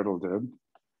because Gödel did.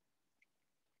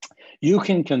 You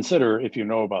can consider, if you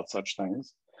know about such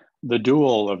things, the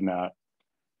dual of nat,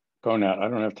 co-nat. I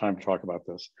don't have time to talk about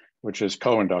this, which is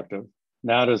co-inductive.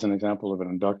 Nat is an example of an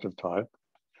inductive type.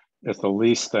 It's the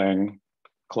least thing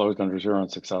closed under zero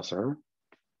and successor.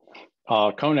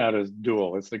 Co-nat is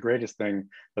dual. It's the greatest thing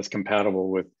that's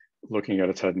compatible with looking at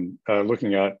its head and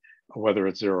looking at whether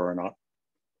it's zero or not.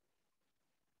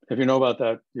 If you know about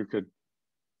that, you could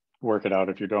work it out.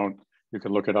 If you don't, you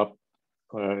could look it up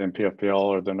in PFPL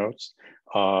or the notes,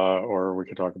 or we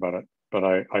could talk about it, but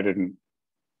I didn't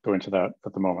go into that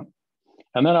at the moment.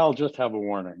 And then I'll just have a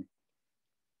warning,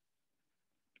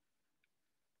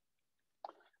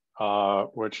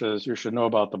 which is you should know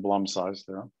about the Blum size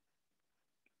theorem.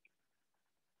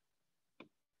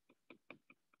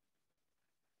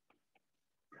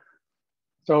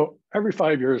 So every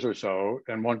 5 years or so,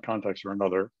 in one context or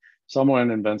another,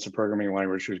 someone invents a programming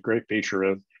language whose great feature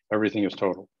is everything is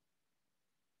total.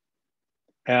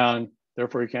 And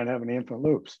therefore you can't have any infinite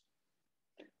loops.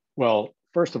 Well,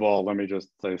 first of all, let me just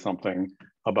say something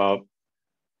about,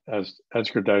 as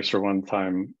Edgar Dijkstra one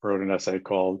time wrote an essay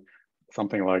called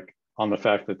something like on the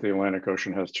fact that the Atlantic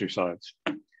Ocean has two sides.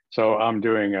 So I'm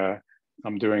doing a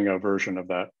version of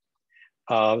that.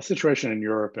 The situation in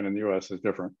Europe and in the US is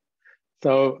different.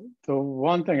 So the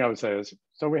one thing I would say is,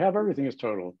 so we have everything is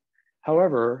total.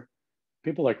 However,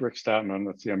 people like Rick Statman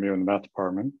at CMU in the math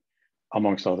department,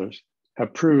 amongst others,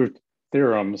 have proved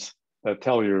theorems that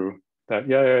tell you that,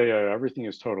 yeah, everything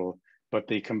is total, but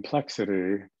the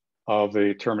complexity of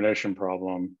the termination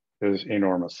problem is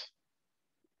enormous.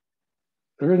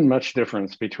 There isn't much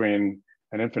difference between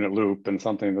an infinite loop and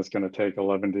something that's going to take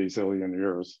 11 zillion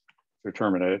years to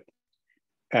terminate.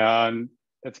 And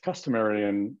it's customary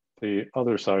in the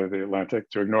other side of the Atlantic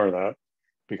to ignore that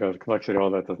because complexity,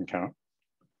 all that doesn't count.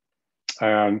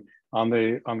 And on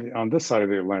this side of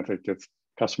the Atlantic, it's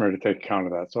customary to take account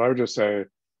of that. So I would just say,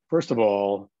 first of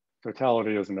all,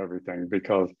 totality isn't everything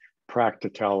because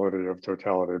practicality of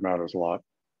totality matters a lot.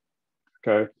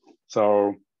 Okay,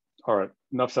 so all right,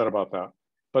 enough said about that.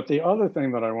 But the other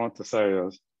thing that I want to say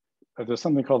is there's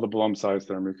something called the Blum size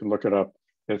theorem. You can look it up.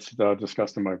 It's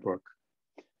discussed in my book.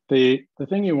 The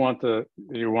thing you want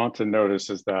to notice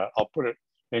is that, I'll put it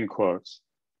in quotes,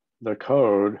 the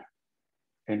code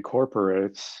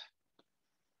incorporates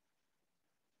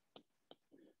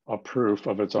a proof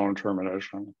of its own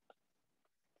termination.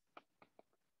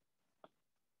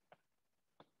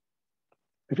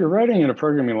 If you're writing in a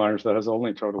programming language that has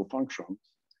only total functions,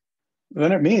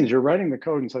 then it means you're writing the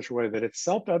code in such a way that it's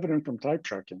self-evident from type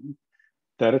checking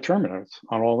that it terminates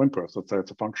on all inputs. Let's say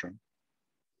it's a function.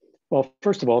 Well,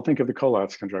 first of all, think of the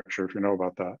Collatz conjecture, if you know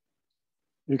about that.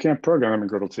 You can't program in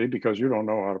Gödel T because you don't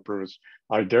know how to prove it.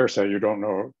 I dare say you don't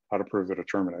know how to prove that it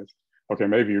terminates. Okay,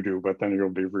 maybe you do, but then you'll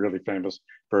be really famous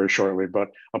very shortly. But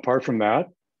apart from that,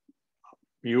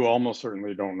 you almost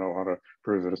certainly don't know how to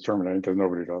prove that it's terminating because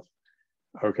nobody does.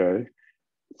 Okay,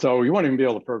 so you won't even be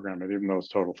able to program it, even though it's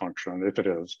total function. If it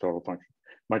is total function,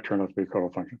 it might turn out to be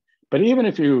total function. But even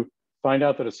if you find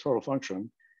out that it's total function,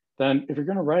 then if you're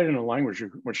going to write in a language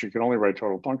which you can only write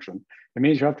total function, it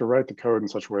means you have to write the code in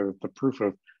such a way that the proof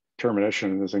of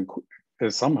termination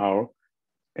is somehow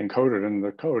encoded in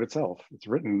the code itself. It's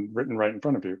written right in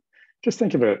front of you. Just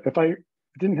think of it. If I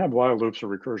didn't have while loops or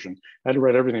recursion, I had to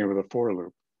write everything with a for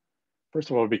loop. First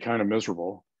of all, it'd be kind of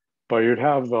miserable, but you'd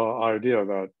have the idea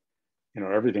that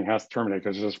everything has to terminate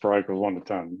because it's just for I equals 1 to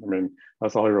 10. I mean,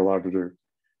 that's all you're allowed to do.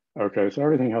 Okay, so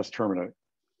everything has to terminate.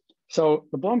 So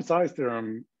the Blum size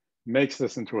theorem makes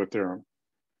this into a theorem.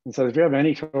 And so if you have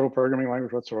any total programming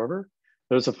language whatsoever,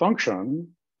 there's a function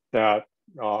that,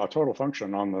 a total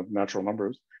function on the natural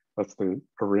numbers, that's the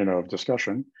arena of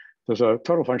discussion. There's a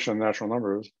total function of natural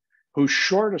numbers whose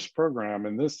shortest program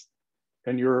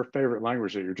in your favorite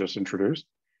language that you just introduced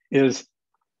is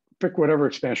pick whatever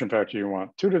expansion factor you want,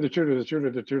 2 to the 2 to the 2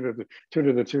 to the 2 to the 2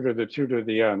 to the 2 to the 2 to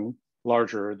the n,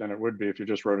 larger than it would be if you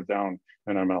just wrote it down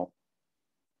in ML,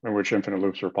 in which infinite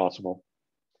loops are possible.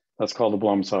 That's called the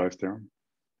Blum size theorem.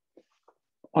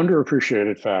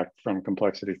 Underappreciated fact from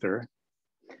complexity theory.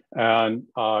 And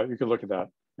you can look at that.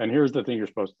 And here's the thing you're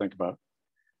supposed to think about.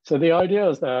 So the idea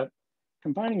is that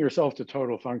confining yourself to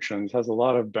total functions has a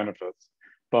lot of benefits.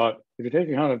 But if you take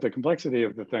account of the complexity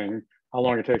of the thing, how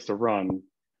long it takes to run,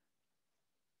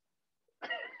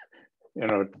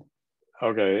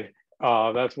 okay,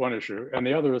 that's one issue. And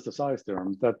the other is the size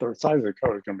theorem, that the size of the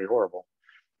code is going to be horrible.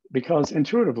 Because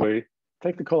intuitively,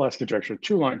 take the Collatz conjecture,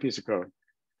 2-line piece of code.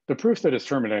 The proof that it's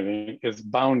terminating is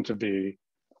bound to be,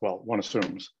 well, one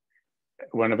assumes,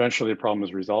 when eventually the problem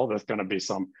is resolved, it's going to be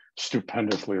some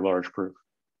stupendously large proof.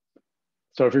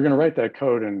 So if you're going to write that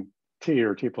code in T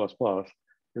or T++,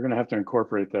 you're going to have to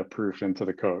incorporate that proof into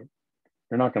the code.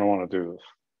 You're not going to want to do this.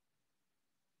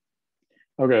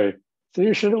 Okay, so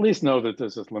you should at least know that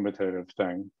there's this limitative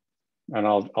thing. And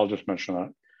I'll just mention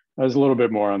that. There's a little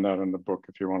bit more on that in the book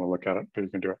if you want to look at it, but you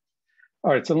can do it.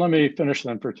 All right, so let me finish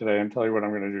then for today and tell you what I'm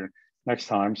going to do next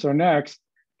time. So next,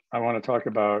 I want to talk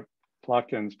about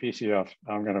Plotkin's PCF.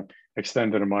 I'm going to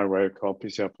extend it in my way called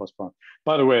PCF plus Plot.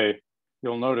 By the way,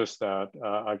 you'll notice that,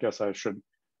 I guess I should,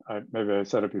 maybe I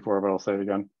said it before, but I'll say it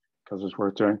again because it's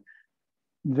worth doing.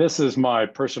 This is my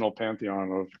personal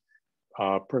pantheon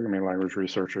of programming language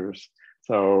researchers.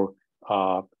 So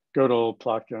Gödel,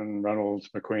 Plotkin, Reynolds,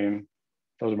 McQueen,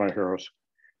 those are my heroes.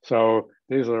 So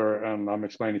these are, and I'm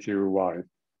explaining to you why,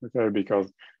 okay?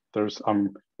 Because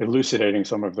I'm elucidating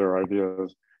some of their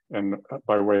ideas and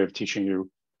by way of teaching you,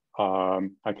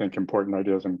 I think, important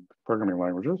ideas in programming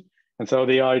languages. And so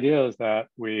the idea is that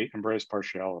we embrace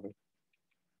partiality.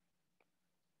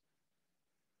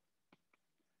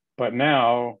 But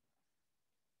now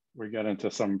we get into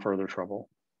some further trouble.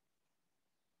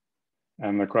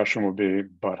 And the question would be,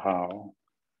 but how?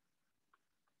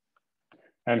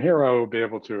 And here I will be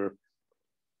able to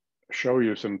show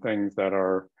you some things that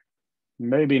are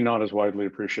maybe not as widely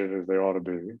appreciated as they ought to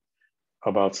be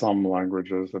about some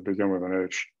languages that begin with an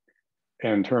H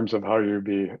in terms of how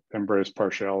you embrace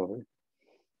partiality.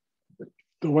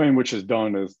 The way in which it's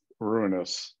done is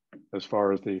ruinous as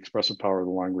far as the expressive power of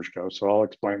the language goes. So I'll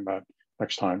explain that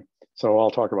next time. So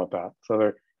I'll talk about that. So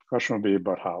the question will be,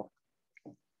 but how?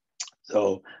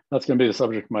 So that's going to be the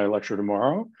subject of my lecture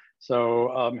tomorrow. So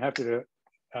I'm happy to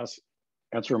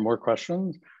answer more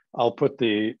questions. I'll put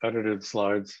the edited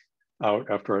slides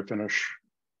out after I finish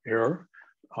here.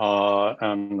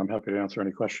 And I'm happy to answer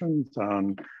any questions,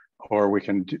 or we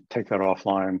can take that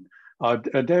offline.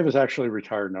 Dave is actually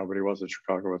retired now, but he was at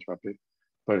Chicago with Reppy.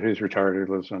 But he's retired.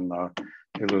 He lives in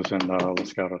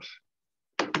Los Gatos,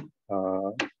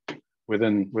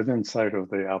 within sight of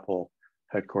the Apple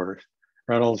headquarters.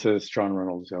 Reynolds is John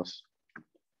Reynolds, yes.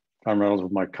 John Reynolds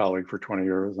was my colleague for 20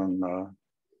 years, and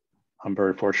I'm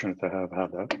very fortunate to have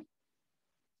had that.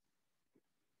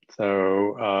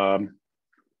 So,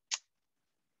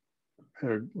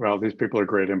 well, these people are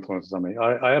great influences on me.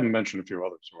 I haven't mentioned a few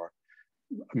others who are.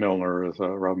 Milner is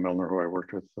Rob Milner, who I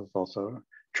worked with, is also a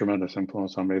tremendous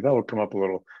influence on me. That will come up a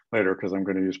little later because I'm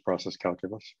going to use process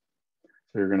calculus.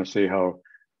 So you're going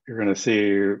to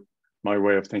see my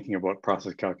way of thinking of what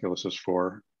process calculus is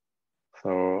for.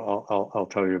 So I'll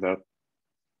tell you that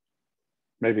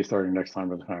maybe starting next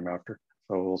time or the time after.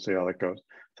 So we'll see how that goes.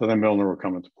 So then Milner will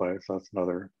come into play. So that's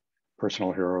another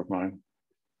personal hero of mine.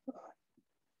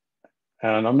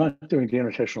 And I'm not doing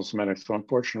denotational semantics. So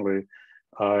unfortunately,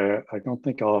 I don't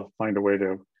think I'll find a way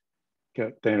to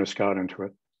get Dana Scott into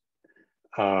it.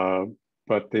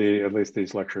 But at least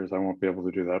these lectures, I won't be able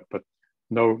to do that. But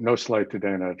no slight to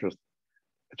Dana. It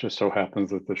just so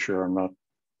happens that this year I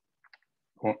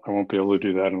won't be able to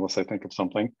do that unless I think of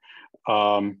something.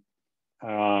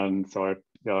 And so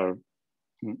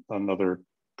another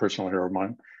personal hero of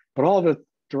mine. But all of it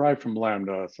derived from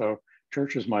Lambda. So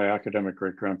Church is my academic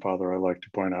great-grandfather, I like to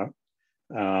point out.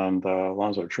 And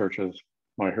Alonzo Church is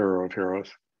my hero of heroes.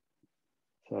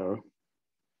 So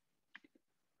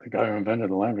the guy who invented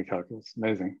the Lambda calculus,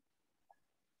 amazing.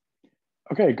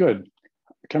 Okay, good.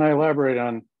 Can I elaborate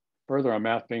further on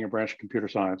math being a branch of computer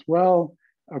science? Well,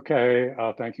 okay,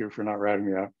 thank you for not ratting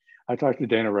me out. I talk to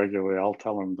Dana regularly. I'll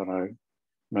tell him that I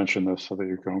mentioned this so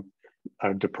that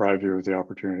I deprive you of the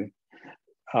opportunity.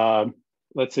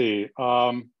 Let's see.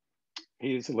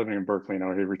 He's living in Berkeley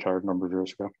now. He retired a number of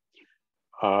years ago.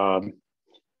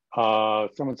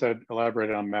 Someone said, elaborate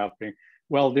on math being,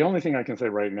 well, the only thing I can say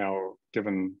right now,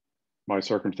 given my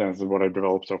circumstances, what I've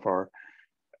developed so far,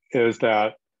 is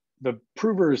that the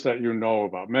provers that you know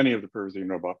about, many of the provers that you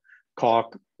know about,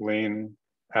 Coq, Lean,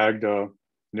 Agda,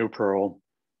 New Pearl,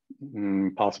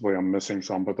 possibly I'm missing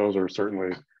some, but those are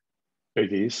certainly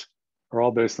biggies, are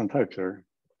all based on type theory,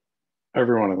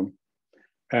 every one of them.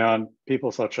 And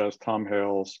people such as Tom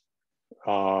Hales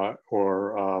or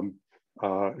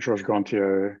Georges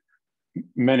Gontier,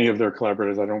 many of their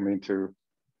collaborators, I don't mean to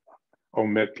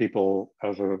omit people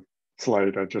as a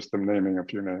slight, I just am naming a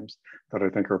few names that I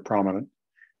think are prominent,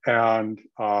 and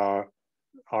are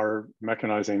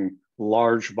mechanizing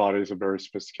large bodies of very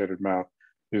sophisticated math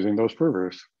using those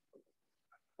provers.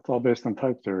 It's all based on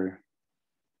type theory.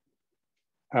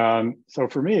 And so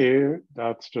for me,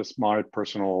 that's just my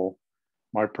personal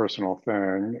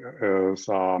thing is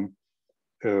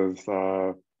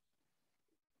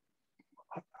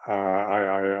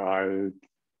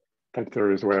type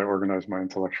theory is the way I organize my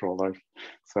intellectual life.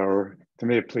 So to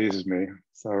me, it pleases me.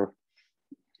 So,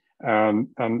 and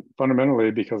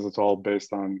fundamentally, because it's all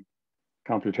based on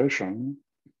computation,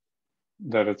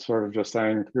 that it's sort of just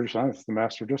saying computer science is the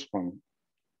master discipline.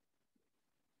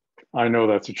 I know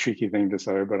that's a cheeky thing to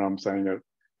say, but I'm saying it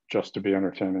just to be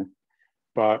entertaining.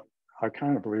 But I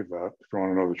kind of believe that, if you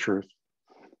want to know the truth.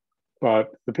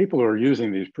 But the people who are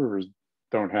using these provers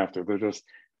don't have to. They're just,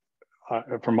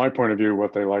 from my point of view,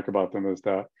 what they like about them is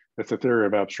that it's a theory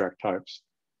of abstract types.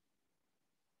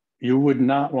 You would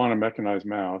not want to mechanize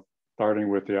math starting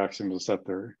with the axioms of set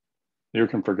theory. You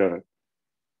can forget it.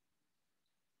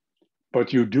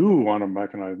 But you do want to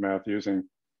mechanize math using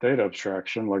data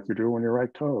abstraction like you do when you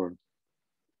write code.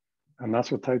 And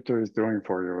that's what type theory is doing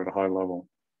for you at a high level.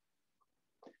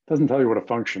 It doesn't tell you what a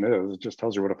function is, it just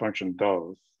tells you what a function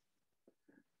does.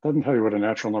 doesn't tell you what a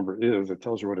natural number is, it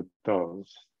tells you what it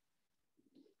does.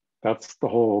 That's the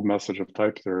whole message of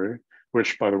type theory,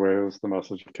 which, by the way, is the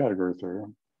message of category theory.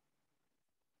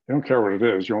 You don't care what it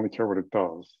is, you only care what it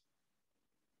does.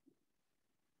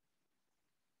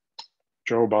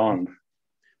 Joe Bond.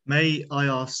 May I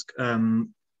ask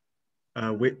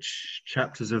which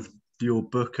chapters of your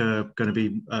book are going to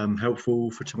be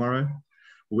helpful for tomorrow?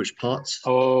 Or which parts?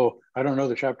 Oh, I don't know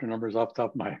the chapter numbers off the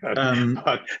top of my head,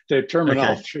 but the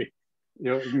terminology,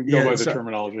 okay. you can go by the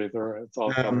terminology there. It's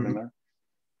all covered in there.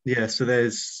 Yeah, so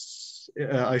there's,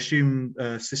 I assume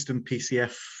system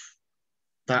PCF,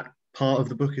 that part of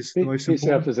the book is the most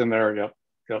important? PCF is in there, yep.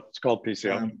 It's called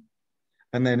PCF.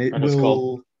 And then it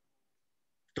will,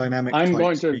 dynamic I'm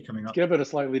going types to be coming up. give it a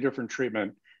slightly different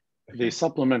treatment. Okay. The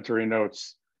supplementary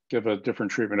notes give a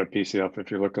different treatment of PCF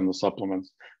if you look in the supplements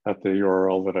at the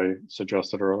URL that I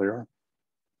suggested earlier.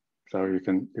 So you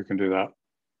can do that.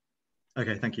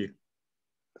 Okay, thank you.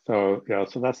 So yeah,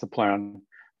 so that's the plan.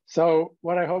 So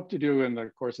what I hope to do in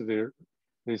the course of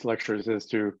these lectures is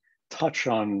to touch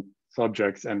on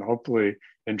subjects and hopefully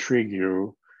intrigue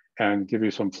you and give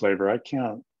you some flavor. I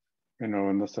can't,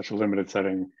 in such a limited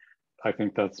setting, I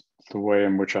think that's the way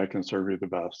in which I can serve you the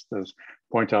best, is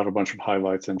point out a bunch of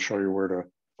highlights and show you where to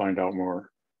find out more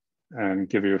and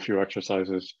give you a few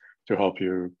exercises to help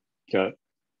you get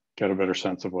a better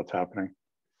sense of what's happening.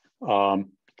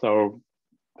 So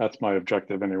that's my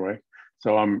objective anyway.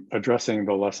 So I'm addressing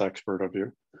the less expert of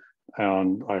you,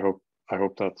 and I hope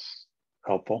that's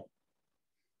helpful.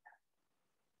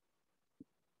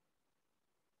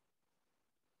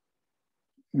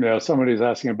 Yeah, somebody's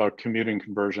asking about commuting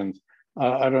conversions.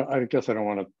 I guess I don't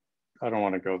want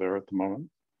to go there at the moment.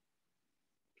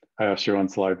 I asked you on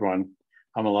slide 1.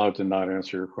 I'm allowed to not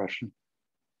answer your question.